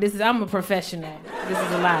 sweetheart. I'm a professional. This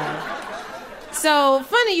is live. So,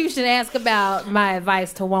 funny you should ask about my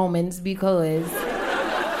advice to women because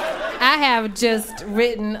I have just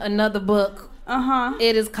written another book.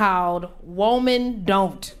 It is called Woman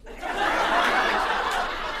Don't.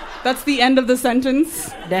 That's the end of the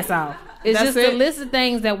sentence? That's all. It's That's just it? a list of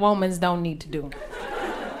things that women don't need to do.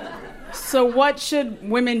 So what should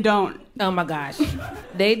women don't? Oh my gosh.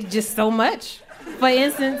 They just so much. For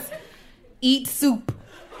instance, eat soup.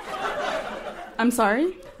 I'm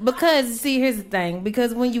sorry? Because see, here's the thing.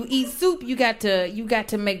 Because when you eat soup, you got to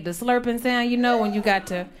make the slurping sound. You know, when you got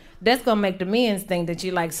to, that's gonna make the men think that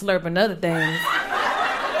you like slurping other things.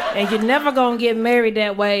 And you're never gonna get married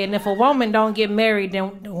that way. And if a woman don't get married, then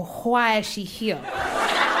why is she here?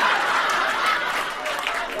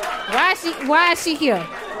 Why is she here?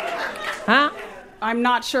 Huh? I'm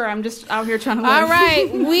not sure. I'm just out here trying to All live.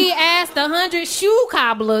 right, we asked 100 shoe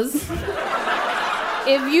cobblers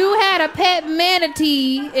if you had a pet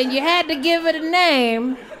manatee and you had to give it a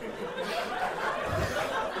name.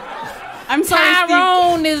 I'm sorry,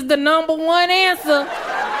 Tyrone is the number one answer.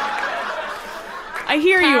 I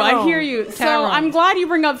hear Tyrone. you. So Tyrone. I'm glad you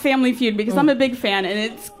bring up Family Feud because I'm a big fan and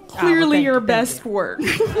it's clearly thank your you, thank best work.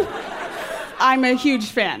 I'm a huge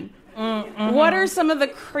fan. What are some of the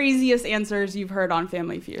craziest answers you've heard on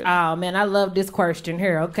Family Feud? Oh man, I love this question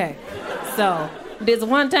here. Okay, so this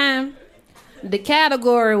one time, the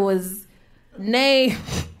category was name.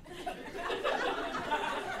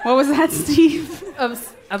 What was that, Steve? I'm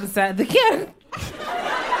sorry. The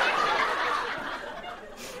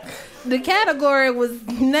category was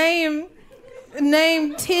name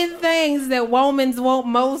 10 things that women want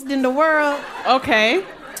most in the world. Okay.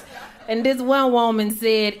 And this one woman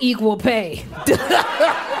said equal pay.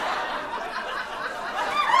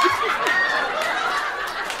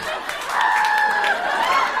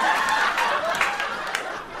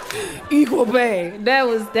 Equal pay.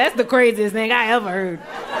 That's the craziest thing I ever heard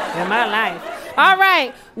in my life. All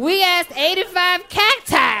right, we asked 85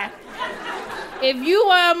 cacti. If you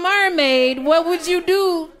were a mermaid, what would you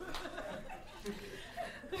do?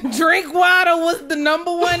 Drink water was the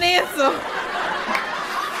number one answer.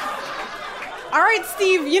 All right,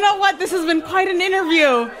 Steve, you know what? This has been quite an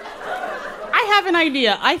interview. I have an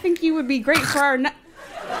idea. I think you would be great for our...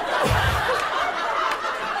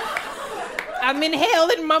 I'm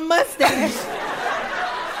inhaling my mustache.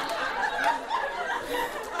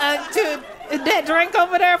 Is that drink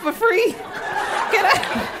over there for free? Can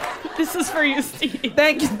I? This is for you, Steve.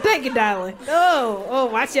 Thank you, darling. Oh,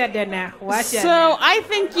 watch out there now. Watch out. So I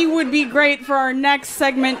think you would be great for our next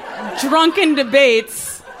segment, Drunken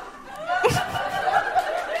Debates.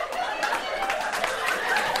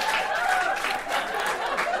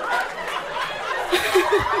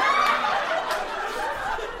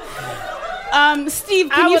 Steve,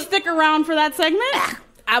 can you stick around for that segment?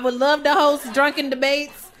 I would love to host Drunken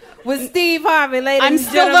Debates with Steve Harvey, ladies I'm and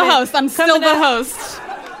still the gentlemen. host. I'm still Coming the up. host.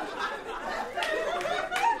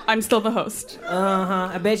 I'm still the host.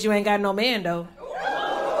 I bet you ain't got no man, though.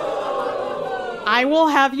 I will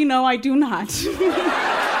have you know I do not.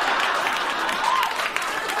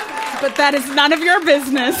 But that is none of your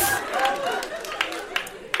business.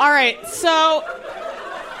 All right, so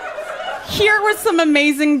here with some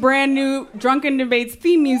amazing brand new Drunken Debates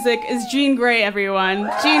theme music is Jean Grey, everyone.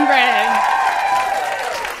 Jean Grey.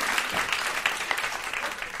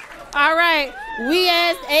 All right, we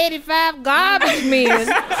asked 85 garbage men.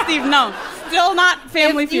 Steve, no. Still not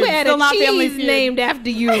Family If you Feud. had Still a not Family cheese Feud. named after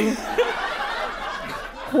you,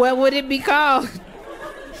 what would it be called?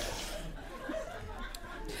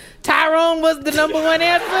 Tyrone was the number one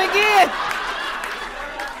answer again.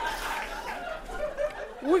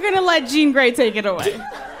 We're going to let Jean Grey take it away.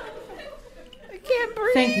 I can't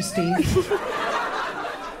breathe. Thank you, Steve.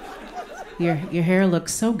 Your hair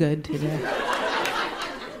looks so good today.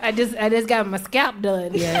 I just got my scalp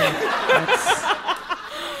done.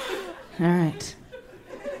 All right.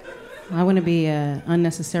 I want to be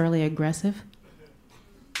unnecessarily aggressive.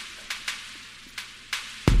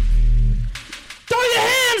 Throw your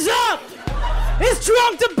hands up! It's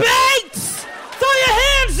drunk debates! Throw your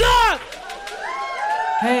hands up!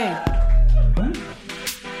 Hey.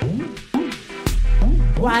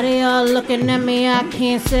 Why they all looking at me, I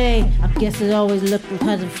can't say. I guess it's always looking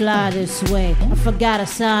cause it fly this way. I forgot I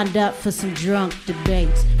signed up for some drunk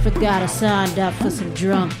debates. Forgot I signed up for some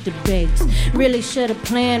drunk debates. Really should've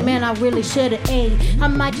planned, man, I really should've ate. I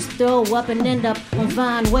might just throw up and end up on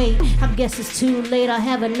Vine Weight. I guess it's too late, I'll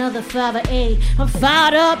have another 5 or 8. I'm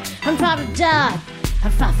fired up, I'm proud to die.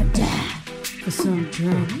 I'm fired for die for some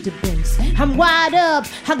drunk debates. I'm wide up,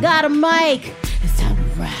 I got a mic. It's time to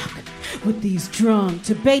rock with these drunk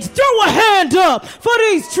debates. Throw a hand up for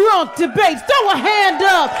these drunk debates. Throw a hand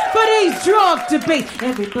up for these drunk debates.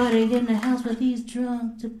 Everybody in the house for these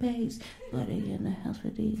drunk debates. Everybody in the house for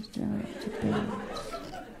these drunk debates.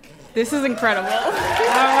 This is incredible. All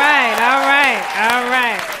right.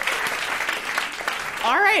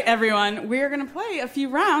 All right, everyone. We're going to play a few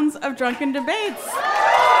rounds of drunken debates.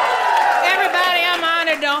 Everybody, I'm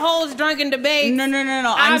honored to host Drunken Debates. No.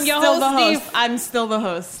 I'm your still host, the host. Steve. I'm still the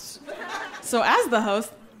host. So as the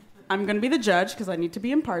host, I'm going to be the judge because I need to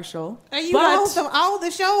be impartial. Are you the host of all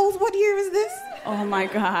the shows? What year is this? Oh, my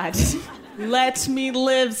God. Let me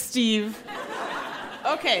live, Steve.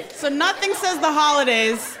 Okay, so nothing says the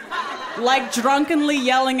holidays like drunkenly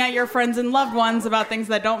yelling at your friends and loved ones about things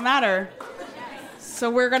that don't matter. So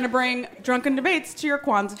we're going to bring drunken debates to your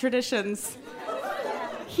Kwanzaa traditions.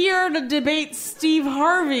 Here to debate Steve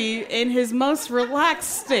Harvey in his most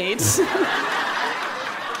relaxed state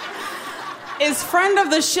is friend of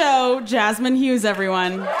the show, Jasmine Hughes,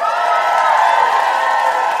 everyone.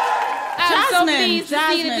 I'm so pleased to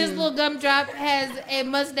see that this little gumdrop has a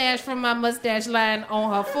mustache from my mustache line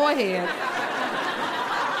on her forehead.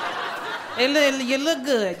 You look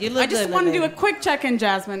good. I just want to do a quick check-in,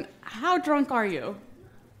 Jasmine. How drunk are you?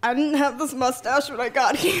 I didn't have this mustache when I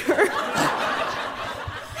got here.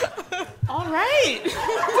 All right.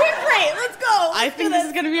 We're great. Let's go. I think this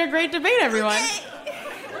is going to be a great debate, everyone.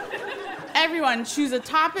 Everyone, choose a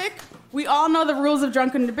topic. We all know the rules of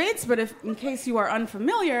drunken debates, but in case you are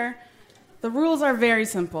unfamiliar, the rules are very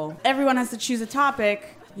simple. Everyone has to choose a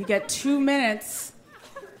topic. You get 2 minutes.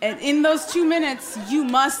 And in those 2 minutes, you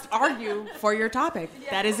must argue for your topic.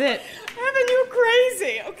 That is it. Having you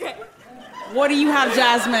crazy. Okay. What do you have,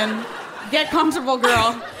 Jasmine? Get comfortable,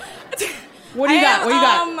 girl. What do you got?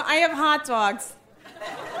 I have hot dogs.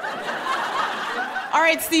 All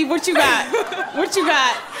right, Steve, what you got?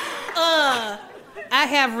 I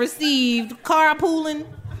have received carpooling.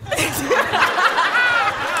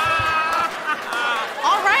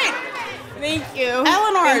 All right. Thank you.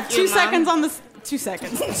 Eleanor, Thank you, 2 seconds on the... 2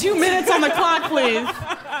 seconds. 2 minutes on the clock, please.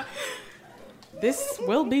 This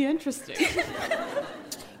will be interesting.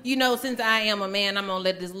 You know, since I am a man, I'm gonna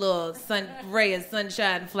let this little ray of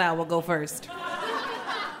sunshine flower go first.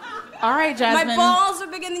 All right, Jasmine. My balls are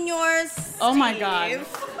bigger than yours. Oh my God. Let's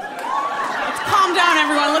calm down,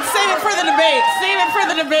 everyone. Let's save it for the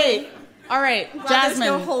debate. All right, Wow, Jasmine. there's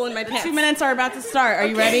no hole in my the pants. 2 minutes are about to start. Are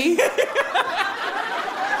you ready? This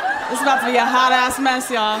is about to be a hot ass mess,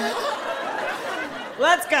 y'all.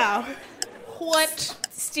 Let's go. What?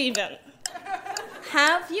 Steven,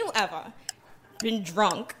 have you ever been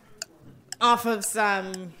drunk off of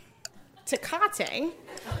some Tecate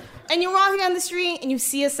and you're walking down the street and you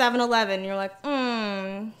see a 7-Eleven and you're like,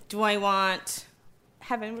 do I want...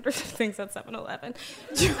 Heaven, what are the things at 7-Eleven?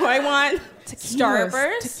 Do I want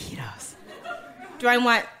Starburst? Taquitos. Do I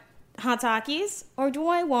want hot Takis? Or do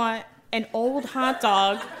I want an old hot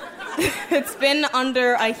dog that's been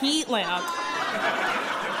under a heat lamp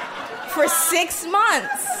for 6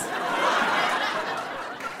 months?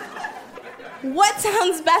 What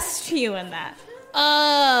sounds best to you in that?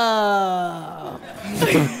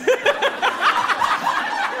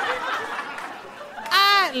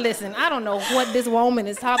 Listen, I don't know what this woman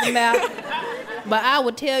is talking about, but I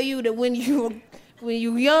would tell you that when you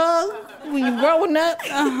young, when you growing up,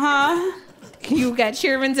 you got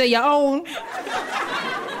children of your own,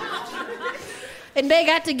 and they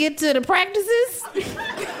got to get to the practices.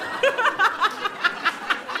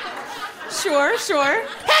 Sure.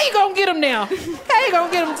 How you gonna get them now? How you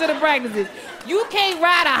gonna get them to the practices? You can't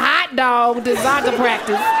ride a hot dog to soccer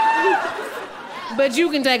practice. But you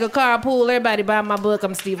can take a carpool. Everybody buy my book.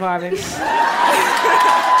 I'm Steve Harvey.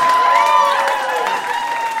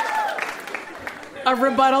 A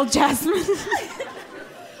rebuttal, Jasmine.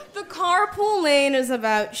 The carpool lane is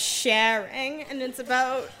about sharing, and it's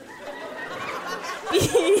about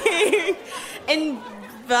being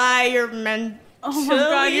environmental. Oh my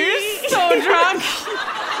God, you're so drunk.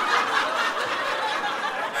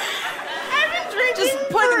 Just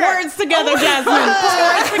put words together, Jasmine. Put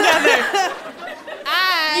words together.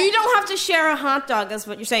 You don't have to share a hot dog, is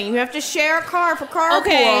what you're saying. You have to share a car for carpool.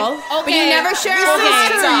 Okay. But you never share a hot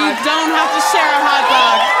You dog. don't have to share a hot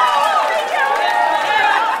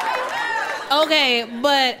Okay,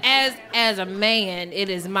 but as a man, it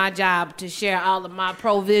is my job to share all of my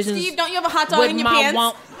provisions. Steve, don't you have a hot dog with in your my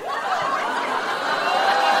pants?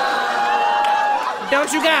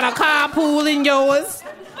 Don't you got a carpool in yours?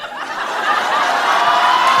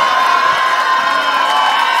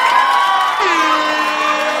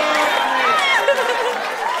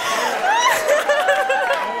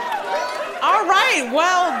 All right,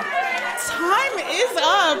 well, time is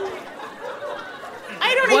up.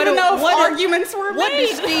 I don't even know if arguments were What made.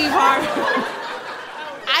 did Steve Harvey?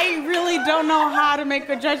 I really don't know how to make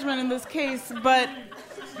a judgment in this case, but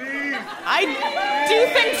I do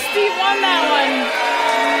think Steve won that one.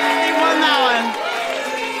 Steve won that one.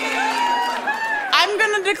 I'm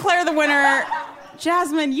gonna declare the winner.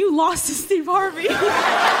 Jasmine, you lost to Steve Harvey.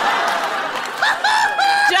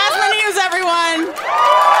 Jasmine Hughes, everyone.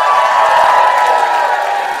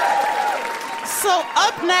 So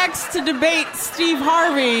up next to debate Steve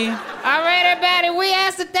Harvey. All right, everybody, we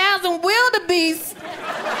asked 1,000 wildebeests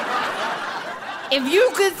if you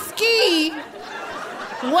could ski,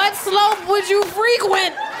 what slope would you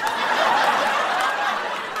frequent?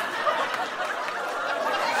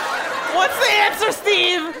 What's the answer,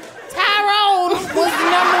 Steve? Tyrone was the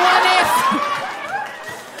 #1 answer.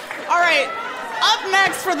 All right, up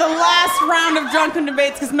next for the last round of drunken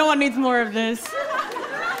debates, because no one needs more of this,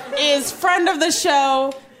 is friend of the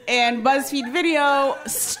show and BuzzFeed video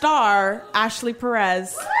star Ashley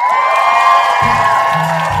Perez.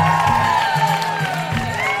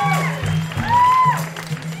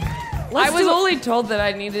 I was only told that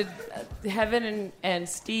I needed Heaven and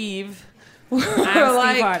Steve were Steve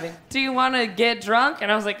like, Harvey. do you want to get drunk?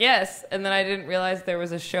 And I was like, yes. And then I didn't realize there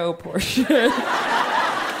was a show portion. So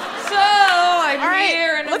I'm All right,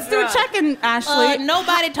 here and let's I'm do a drunk. check-in, Ashley.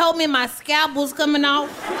 Nobody told me my scalp was coming off.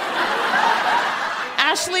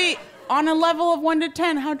 Ashley, on a level of 1 to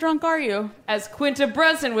 10, how drunk are you? As Quinta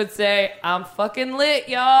Brunson would say, I'm fucking lit,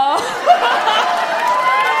 y'all.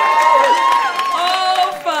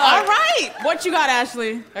 Oh, fuck. All right, what you got,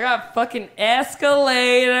 Ashley? I got fucking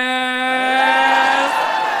escalators.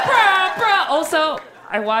 Bruh, bruh. Also,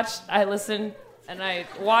 I watched and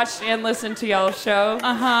listened to y'all's show.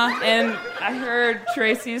 And I heard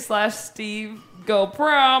Tracy/Steve go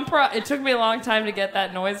prom, prom. It took me a long time to get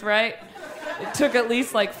that noise right. It took at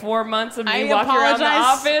least like 4 months of me I walking around the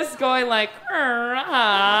apologize. office going like,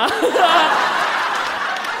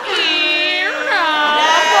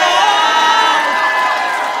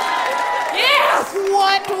 yes!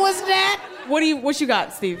 What was that? What you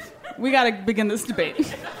got, Steve? We gotta begin this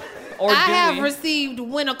debate. Or I do have we? received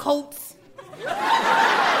winter coats.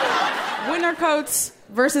 Winter coats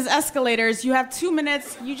versus escalators. You have 2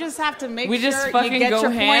 minutes. You just have to make We sure just you fucking get go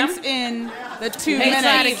your ham? points in the 2 They try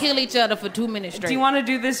to minutes. kill each other for 2 minutes straight. Do you want to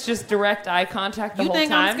do this just direct eye contact the You whole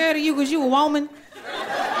think time? I'm scared of you because you a woman?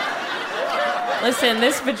 Listen,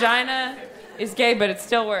 this vagina is gay, but it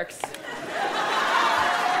still works.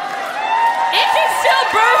 It can still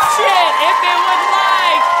birth shit if it would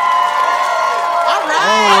like. All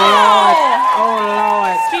right. Oh,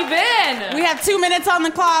 Lord. Steven! We have 2 minutes on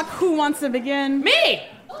the clock. Who wants to begin? Me!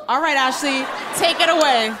 All right, Ashley, take it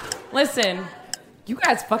away. Listen, you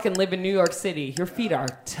guys fucking live in New York City. Your feet are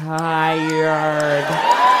tired.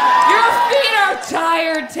 Your feet are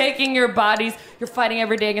tired taking your bodies. You're fighting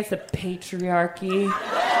every day against the patriarchy.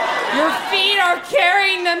 Your feet are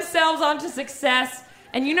carrying themselves onto success.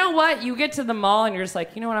 And you know what? You get to the mall and you're just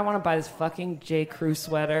like, you know what? I want to buy this fucking J. Crew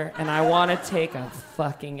sweater and I want to take a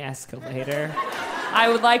fucking escalator. I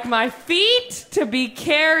would like my feet to be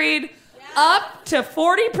carried up to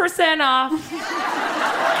 40% off.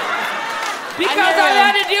 Because I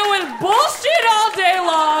had to deal with bullshit all day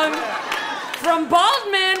long from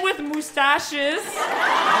bald men with mustaches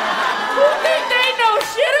who think they know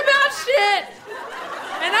shit about shit.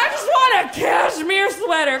 And I just want a cashmere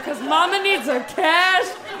sweater because mama needs a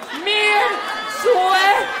cashmere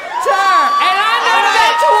sweater. And I'm not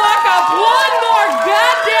going to walk up one more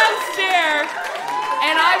goddamn stair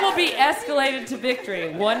and I will be escalated to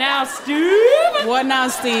victory. What now, Steve? What now,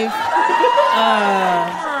 Steve?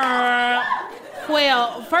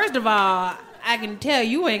 Well, first of all, I can tell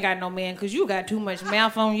you ain't got no man because you got too much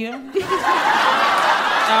mouth on you.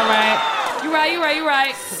 All right. You're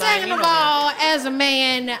right. Second of all, as a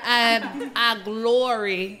man, I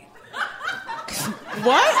glory.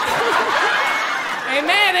 What?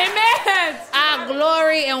 Amen. I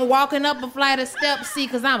glory in walking up a flight of steps, see,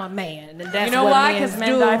 because I'm a man. And that's You know what why? men Because men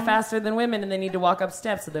do. die faster than women, and they need to walk up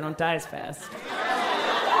steps so they don't die as fast.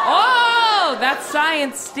 Oh, that's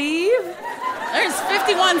science, Steve. There's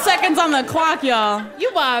 51 seconds on the clock, y'all. You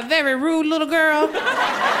are a very rude little girl.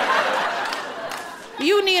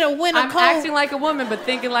 You need a winter I'm coat. acting like a woman, but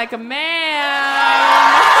thinking like a man.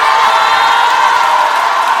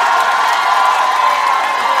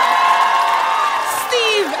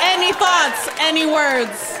 Steve, any thoughts? Any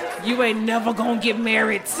words? You ain't never gonna get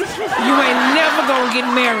married. You ain't never gonna get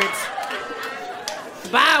married.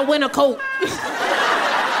 Buy a winter coat.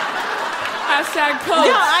 Hashtag coat.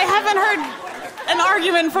 Yeah, I haven't heard an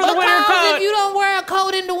argument for the winter Because coat. if you don't wear a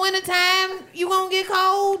coat in the wintertime, you gonna get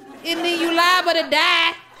cold, and then you liable to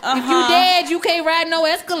die. If you dead, you can't ride no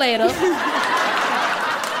escalator.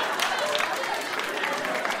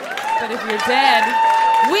 But if you're dead,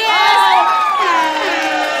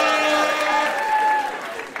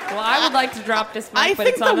 well, I would like to drop this mic, I but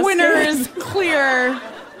think it's on the a winner stand. is clear,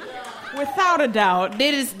 without a doubt.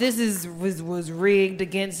 This was rigged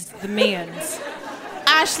against the men's.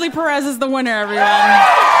 Ashley Perez is the winner, everyone.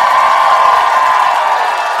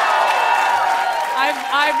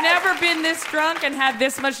 I've never been this drunk and had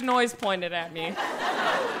this much noise pointed at me.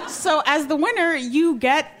 So, as the winner, you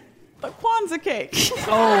get the Kwanzaa cake.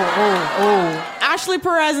 Oh. Ashley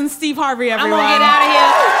Perez and Steve Harvey, everyone. I'm gonna get out of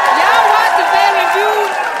here. Y'all watch the Family Feud.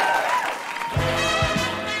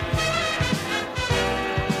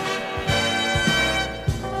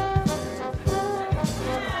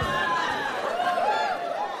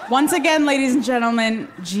 Once again, ladies and gentlemen,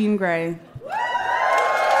 Jean Grey.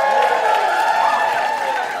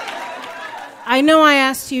 I know I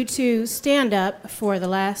asked you to stand up for the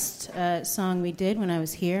last song we did when I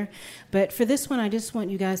was here, but for this one, I just want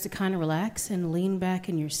you guys to kind of relax and lean back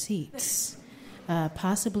in your seats.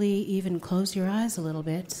 Possibly even close your eyes a little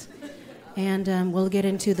bit. And we'll get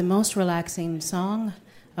into the most relaxing song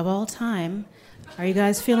of all time. Are you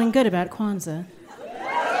guys feeling good about Kwanzaa?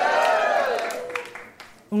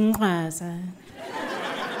 Kwanzaa.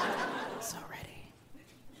 So ready.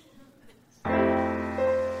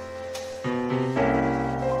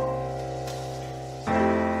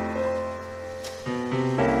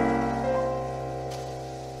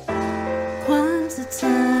 Kwanzaa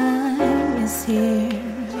time is here.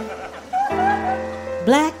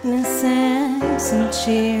 Blackness and some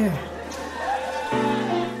cheer.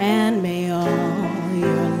 And may all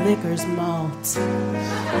your liquors malt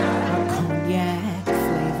or cognac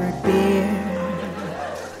flavored beer.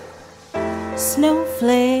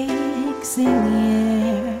 Snowflakes in the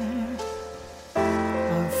air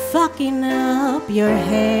are fucking up your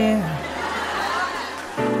hair.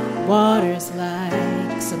 Water's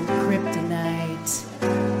like some kryptonite,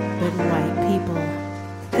 but white people,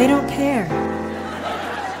 they don't care.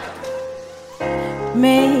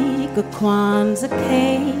 Make a Kwanzaa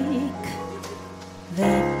cake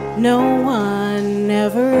that no one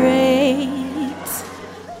ever ate.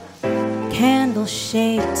 Candle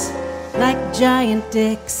shaped like giant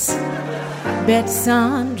dicks. Bet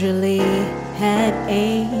Sandra Lee had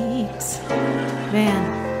 8. Man,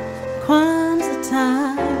 Kwanzaa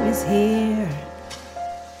time is here.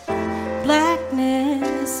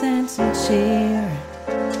 Blackness and some cheer.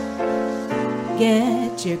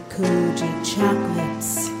 Get your Coogee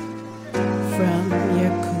chocolates from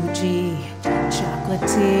your Coogee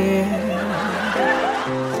chocolatier.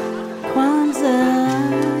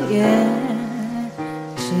 Kwanzaa, yeah.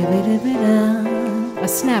 Shibidi-bidi-dum. A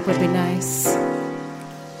snap would be nice.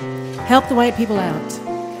 Help the white people out.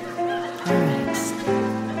 All right.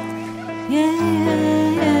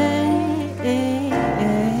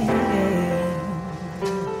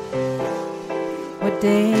 What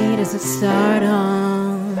day does it start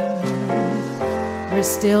on? We're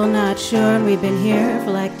still not sure, and we've been here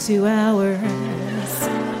for like 2 hours.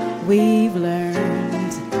 We've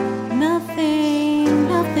learned nothing.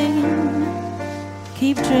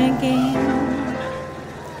 Keep drinking.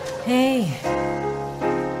 Hey,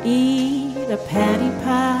 eat a patty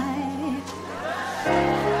pie.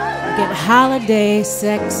 Get holiday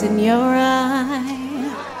sex in your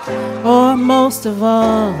eye. Or most of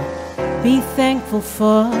all, be thankful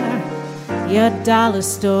for your dollar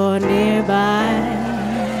store nearby.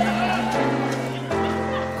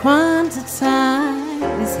 Kwanzaa time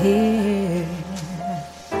is here.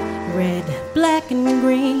 Red, black, and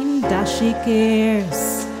green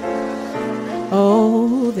dashikirs.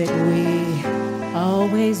 Oh, that we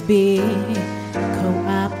always be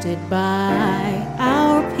co-opted by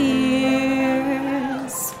our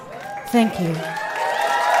peers. Thank you.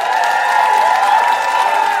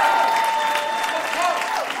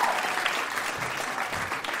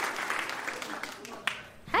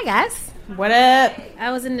 Hi, guys. What up?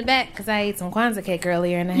 I was in the back because I ate some Kwanzaa cake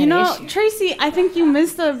earlier and I had You know, an issue. Tracy, I think you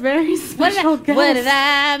missed a very special guest. What did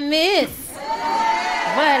I miss?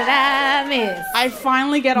 What did I miss? I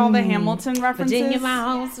finally get all the Hamilton references. Virginia, my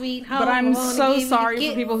home sweet home. But I'm I wanna so give you sorry the for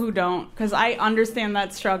kiss. people who don't, because I understand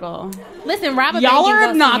that struggle. Listen, Robert Y'all Bacon are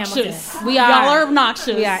goes to obnoxious. Hamilton. We are. Y'all are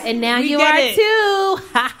obnoxious. We are. And now We you get are it. too.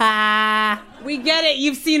 Ha ha. We get it.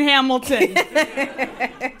 You've seen Hamilton.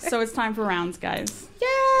 So it's time for rounds, guys. Yay!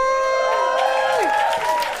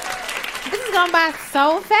 This is going by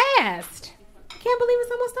so fast. Can't believe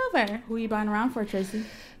it's almost over. Who are you buying around for, Tracy?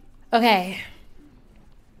 Okay.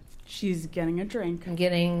 She's getting a drink. I'm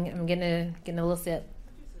getting a little sip.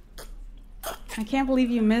 I can't believe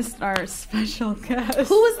you missed our special guest.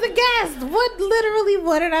 Who was the guest?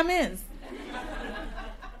 What did I miss?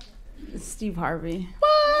 Steve Harvey.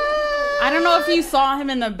 What? I don't know if you saw him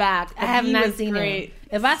in the back. I have he not was seen great. him.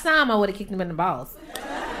 If I saw him, I would have kicked him in the balls.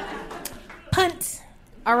 Punt.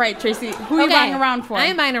 All right, Tracy. Who are you buying around for? I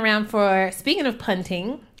am buying around for, speaking of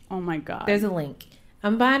punting, oh my God. there's a link.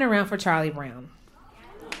 I'm buying around for Charlie Brown.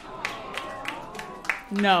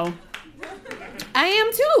 No. I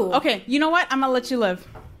am too. Okay, you know what? I'm going to let you live.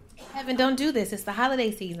 Heaven, don't do this. It's the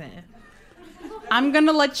holiday season. I'm going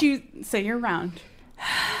to let you say your round.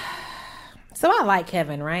 So I like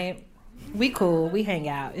Kevin, right? We cool. We hang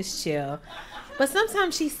out. It's chill. But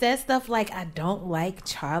sometimes she says stuff like, I don't like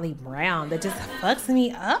Charlie Brown. That just fucks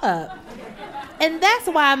me up. And that's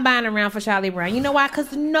why I'm buying around for Charlie Brown. You know why?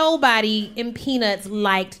 Because nobody in Peanuts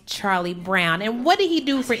liked Charlie Brown. And what did he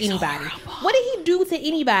do for anybody? What did he do to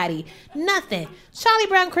anybody? Nothing. Charlie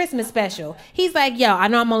Brown Christmas special. He's like, yo, I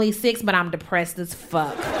know I'm only 6, but I'm depressed as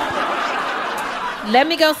fuck. Let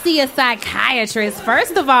me go see a psychiatrist.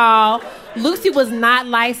 First of all, Lucy was not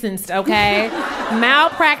licensed, okay?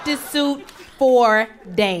 Malpractice suit 4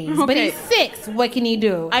 days. Okay. But he's 6. What can he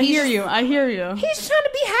do? I hear you. He's trying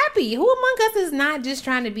to be happy. Who among us is not just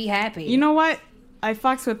trying to be happy? You know what? I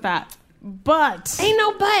fucks with that. But. Ain't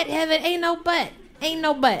no but, Heaven. Ain't no but. Ain't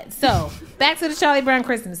no but. So, back to the Charlie Brown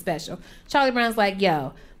Christmas special. Charlie Brown's like,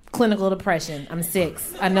 yo, clinical depression. I'm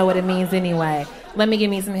 6. I know what it means anyway. Let me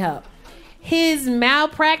give me some help. His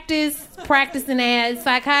practicing as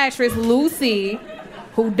psychiatrist, Lucy,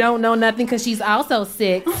 who don't know nothing because she's also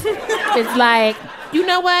 6, it's like, you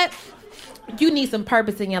know what? You need some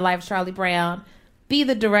purpose in your life, Charlie Brown. Be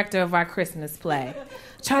the director of our Christmas play.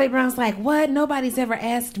 Charlie Brown's like, what? Nobody's ever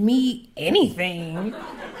asked me anything.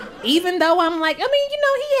 Even though I'm like, I mean, you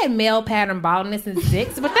know, he had male pattern baldness in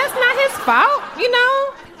 6, but that's not his fault, you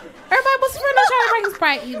know? Everybody was friend of Charlie Brown. He's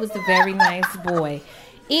probably, he was a very nice boy.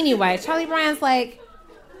 Anyway, Charlie Brown's like,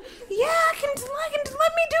 yeah, I can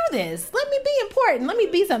let me do this. Let me be important. Let me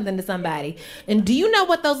be something to somebody. And do you know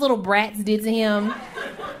what those little brats did to him?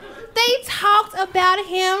 They talked about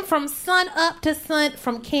him from sun up to sun,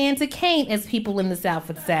 from can to cane, as people in the South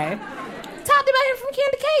would say. Talked about him from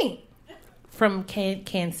can to cane. From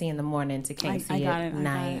can see in the morning to can't see at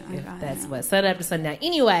night. That's what. Sun up to sundown.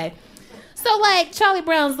 Anyway. So, like, Charlie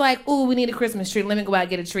Brown's like, ooh, we need a Christmas tree. Let me go out and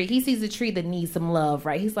get a tree. He sees a tree that needs some love,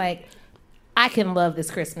 right? He's like, I can love this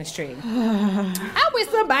Christmas tree. I wish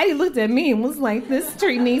somebody looked at me and was like, this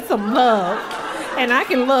tree needs some love. And I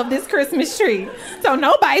can love this Christmas tree. So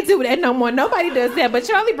nobody do that no more. Nobody does that. But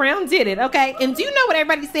Charlie Brown did it, okay? And do you know what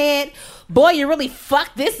everybody said? Boy, you really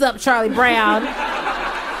fucked this up, Charlie Brown.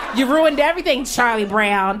 You ruined everything, Charlie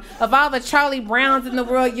Brown. Of all the Charlie Browns in the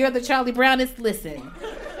world, you're the Charlie Brownest. Listen.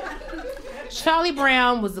 Charlie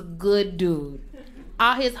Brown was a good dude.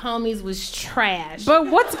 All his homies was trash. But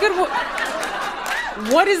what's good with...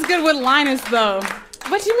 What is good with Linus, though?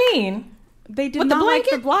 What you mean? They did With not the like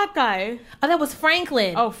blanket? the black guy. Oh, that was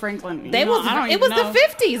Franklin. Oh, Franklin. It was the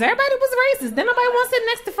 50s. Everybody was racist. Then nobody wants to sit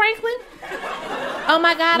next to Franklin. Oh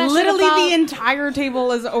my God! Literally, the entire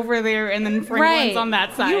table is over there, and then Franklin's on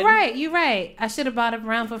that side. You're right. I should have bought a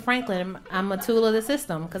round for Franklin. I'm a tool of the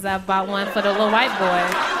system because I bought one for the little white boy.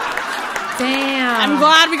 Damn. I'm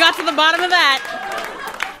glad we got to the bottom of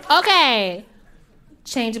that. Okay.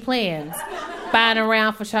 Change of plans. Buying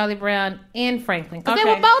around for Charlie Brown and Franklin. Because they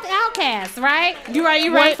Okay. were both outcasts, right? You're right.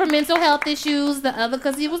 One for mental health issues, the other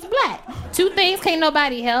because he was black. 2 things can't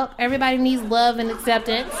nobody help. Everybody needs love and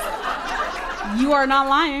acceptance. You are not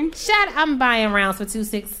lying. I'm buying rounds for 2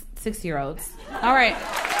 6-year-olds. All right.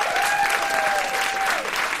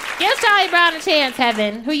 Give Charlie Brown a chance,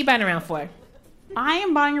 Heaven. Who you buying around for? I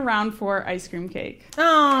am buying a round 4 ice cream cake. Oh.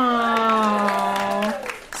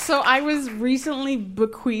 So I was recently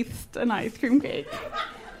bequeathed an ice cream cake.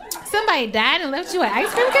 Somebody died and left you an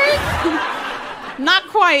ice cream cake? Not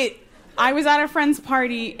quite. I was at a friend's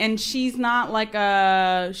party and she's not like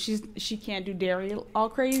she can't do dairy all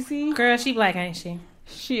crazy. Girl, she black, ain't she?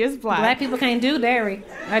 She is black. Black people can't do dairy.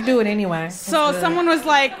 I do it anyway. So someone was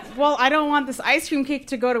like, well, I don't want this ice cream cake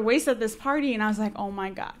to go to waste at this party. And I was like, oh my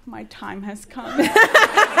God, my time has come.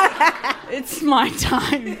 It's my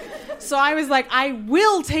time. So I was like, I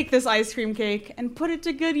will take this ice cream cake and put it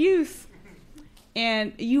to good use.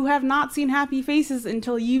 And you have not seen happy faces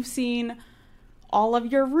until you've seen all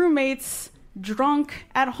of your roommates drunk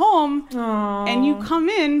at home. Aww. And you come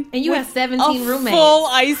in and you with have 17 roommates. Full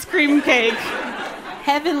ice cream cake.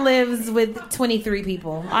 Heaven lives with 23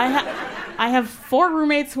 people. I have 4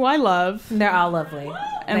 roommates who I love. They're all lovely.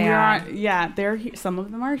 And they are. Yeah, they're some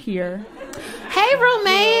of them are here. Hey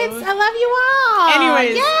roommates, I love you all.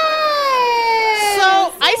 Anyways. Yes.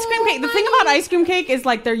 So ice cream cake. The thing about ice cream cake is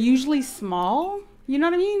like they're usually small. You know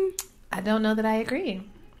what I mean? I don't know that I agree.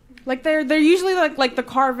 Like they're usually like the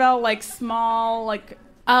Carvel, like small, like.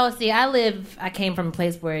 Oh, see, I came from a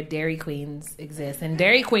place where Dairy Queens exist, and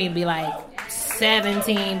Dairy Queen be like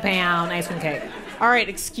 17-pound ice cream cake. All right,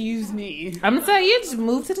 excuse me. I'm gonna tell you, just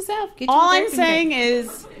move to the south. Get All I'm saying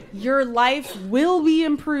is your life will be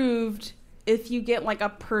improved if you get like a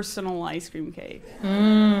personal ice cream cake.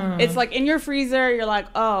 It's like in your freezer, you're like,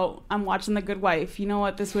 oh, I'm watching The Good Wife. You know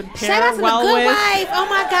what this would pair Shout out to well The Good with? Wife. Oh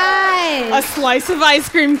my God. A slice of ice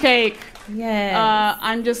cream cake. Yes.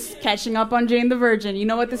 I'm just catching up on Jane the Virgin. You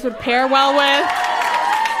know what this would pair well with?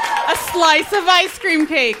 A slice of ice cream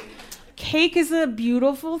cake. Cake is a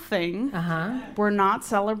beautiful thing. We're not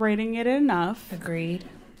celebrating it enough. Agreed.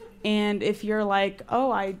 And if you're like,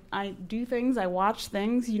 oh, I do things, I watch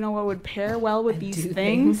things, you know what would pair well with these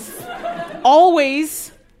things?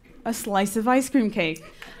 Always a slice of ice cream cake.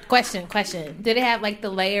 Question. Did it have like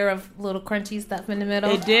the layer of little crunchy stuff in the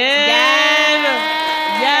middle? It did.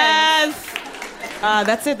 Yes.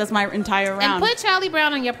 That's it. That's my entire round. And put Charlie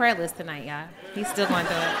Brown on your prayer list tonight, y'all. He's still going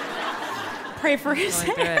through it. Pray for his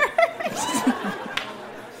hair.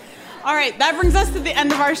 All right, that brings us to the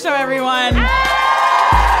end of our show, everyone.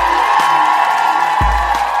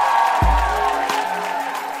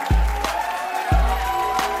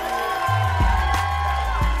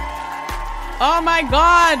 Oh my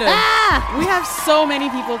God! We have so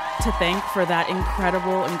many people to thank for that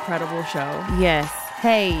incredible, incredible show. Yes.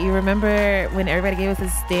 Hey, you remember when everybody gave us a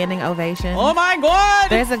standing ovation? Oh my God!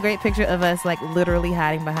 There's a great picture of us like literally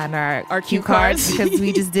hiding behind our cue cards because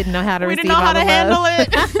we just didn't know how to receive all the love. We didn't know how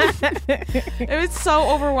to handle it. It was so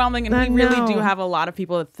overwhelming, and we really do have a lot of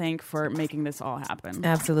people to thank for making this all happen.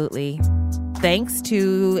 Absolutely. Thanks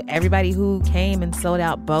to everybody who came and sold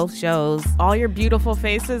out both shows. All your beautiful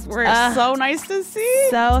faces were so nice to see.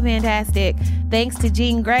 So fantastic. Thanks to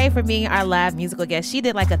Jean Grey for being our live musical guest. She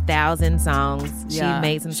did like 1,000 songs. Yeah. She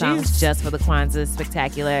made some songs just for the Kwanzaa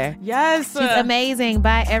Spectacular. Yes. She's amazing.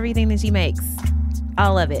 Buy everything that she makes.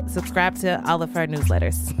 All of it. Subscribe to all of her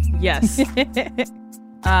newsletters. Yes.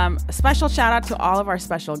 A special shout out to all of our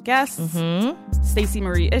special guests. Stacey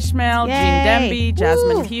Marie Ishmael, Yay. Jean Demby,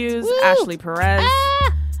 Jasmine Woo. Hughes, Woo. Ashley Perez.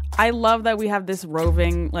 I love that we have this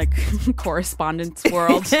roving like correspondence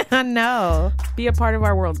world. I know. Be a part of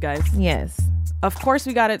our world, guys. Yes. Of course,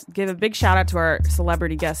 we got to give a big shout out to our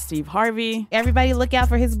celebrity guest, Steve Harvey. Everybody look out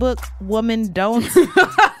for his book, Woman Don't.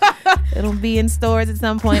 It'll be in stores at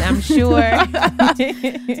some point, I'm sure.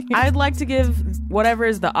 I'd like to give whatever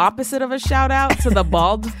is the opposite of a shout out to the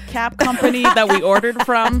bald cap company that we ordered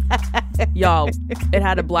from. Y'all, it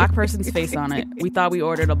had a black person's face on it. We thought we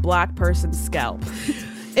ordered a black person's scalp.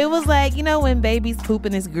 It was like, you know when babies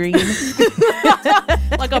pooping is green?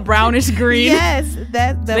 Like a brownish green. Yes.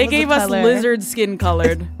 That they was gave the us color. lizard skin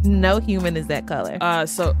colored. No human is that color.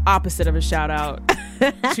 So opposite of a shout out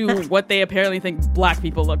to what they apparently think black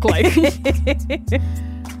people look like.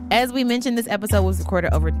 As we mentioned, this episode was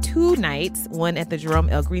recorded over 2 nights, one at the Jerome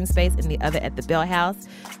L. Green Space and the other at the Bell House.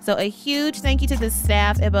 So a huge thank you to the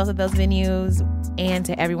staff at both of those venues and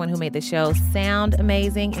to everyone who made the show sound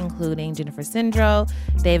amazing, including Jennifer Sindro,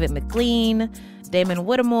 David McLean, Damon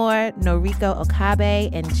Whittemore, Noriko Okabe,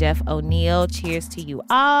 and Jeff O'Neill. Cheers to you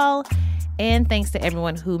all. And thanks to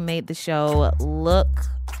everyone who made the show look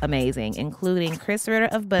amazing, including Chris Ritter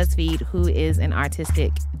of BuzzFeed, who is an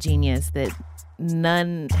artistic genius that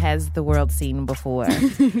none has the world seen before.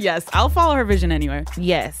 Yes, I'll follow her vision anyway.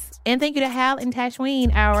 Yes. And thank you to Hal and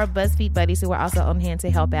Tashween, our BuzzFeed buddies who were also on hand to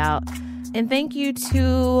help out. And thank you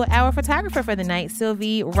to our photographer for the night,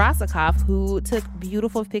 Sylvie Rosikoff, who took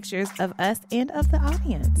beautiful pictures of us and of the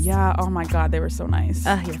audience. Yeah, oh my God, they were so nice.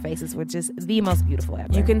 Your faces were just the most beautiful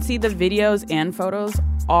ever. You can see the videos and photos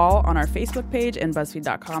all on our Facebook page and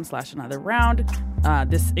BuzzFeed.com/anotherround.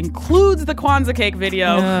 This includes the Kwanzaa cake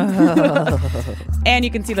video. And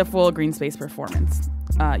you can see the full Green Space performance.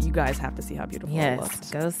 You guys have to see how beautiful it looked.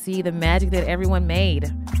 Go see the magic that everyone made.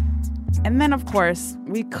 And then, of course,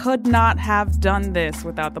 we could not have done this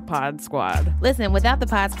without the Pod Squad. Listen, without the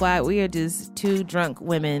Pod Squad, we are just two drunk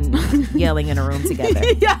women yelling in a room together.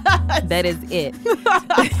 Yes. That is it.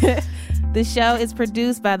 The show is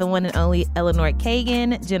produced by the one and only Eleanor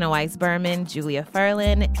Kagan, Jenna Weiss-Berman, Julia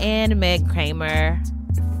Furlan, and Meg Kramer.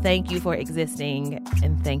 Thank you for existing,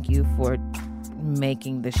 and thank you for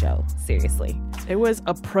making the show. Seriously. It was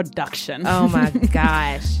a production. Oh my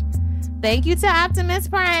gosh. Thank you to Optimus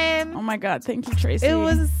Prime. Oh my God, thank you, Tracy. It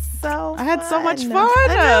was so I had so fun. much fun. I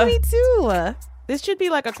know, me too. This should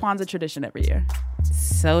be like a Kwanzaa tradition every year.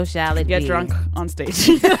 So shall it Get be. drunk on stage.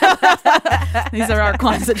 These are our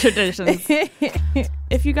Kwanzaa traditions.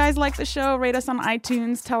 If you guys like the show, rate us on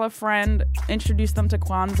iTunes, tell a friend, introduce them to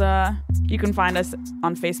Kwanzaa. You can find us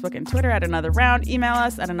on Facebook and Twitter at Another Round. Email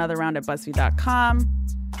us at anotherround@buzzfeed.com.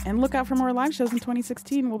 And look out for more live shows in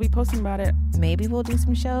 2016. We'll be posting about it. Maybe we'll do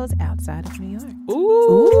some shows outside of New York.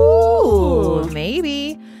 Ooh.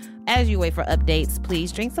 Maybe. As you wait for updates, please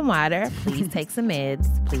drink some water. Please take some meds.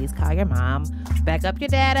 Please call your mom. Back up your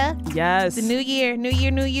data. Yes. It's a new year. New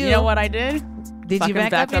year, new you. You know what I did? Did you Fucking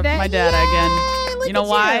back up your data? my data Yay, again. look You know at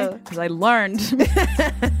why? you. Because I learned.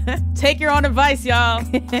 Take your own advice, y'all.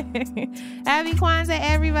 Happy Kwanzaa,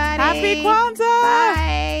 everybody. Happy Kwanzaa.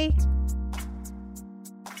 Bye.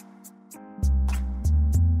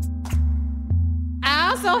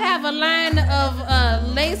 I also have a line of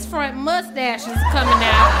lace front mustaches coming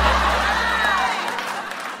out.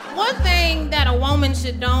 One thing that a woman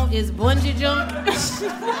should do is bungee jump.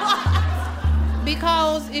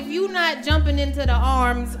 Because if you're not jumping into the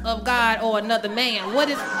arms of God or another man, what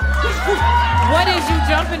is you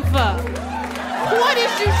jumping for? What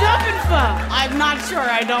is you jumping for? I'm not sure.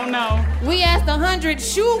 I don't know. We asked 100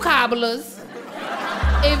 shoe cobblers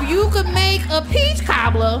if you could make a peach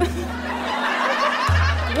cobbler.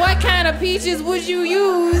 What kind of peaches would you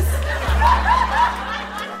use?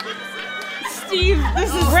 Steve,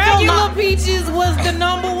 this is Regular peaches was the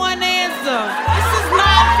number one answer. This is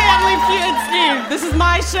not Family Feud, Steve. This is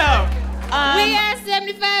my show. We asked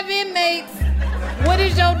 75 inmates, what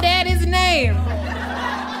is your daddy's name?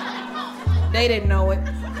 They didn't know it.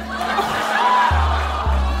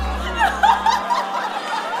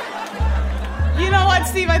 You know what,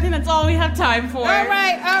 Steve? I think that's all we have time for. All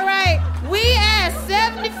right. We asked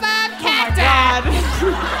 75 cacti. God.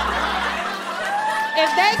 If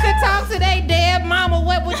they could talk to their dead mama,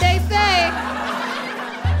 what would they say?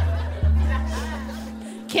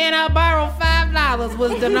 Can I borrow $5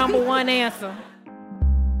 was the number one answer.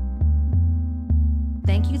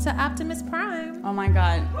 Thank you to Optimus Prime. Oh my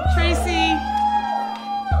God. Tracy,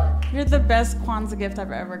 you're the best Kwanzaa gift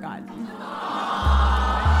I've ever gotten.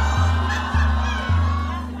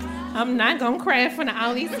 I'm not gonna cry in front of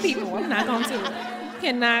all these people. I'm not gonna do it.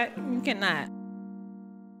 You cannot.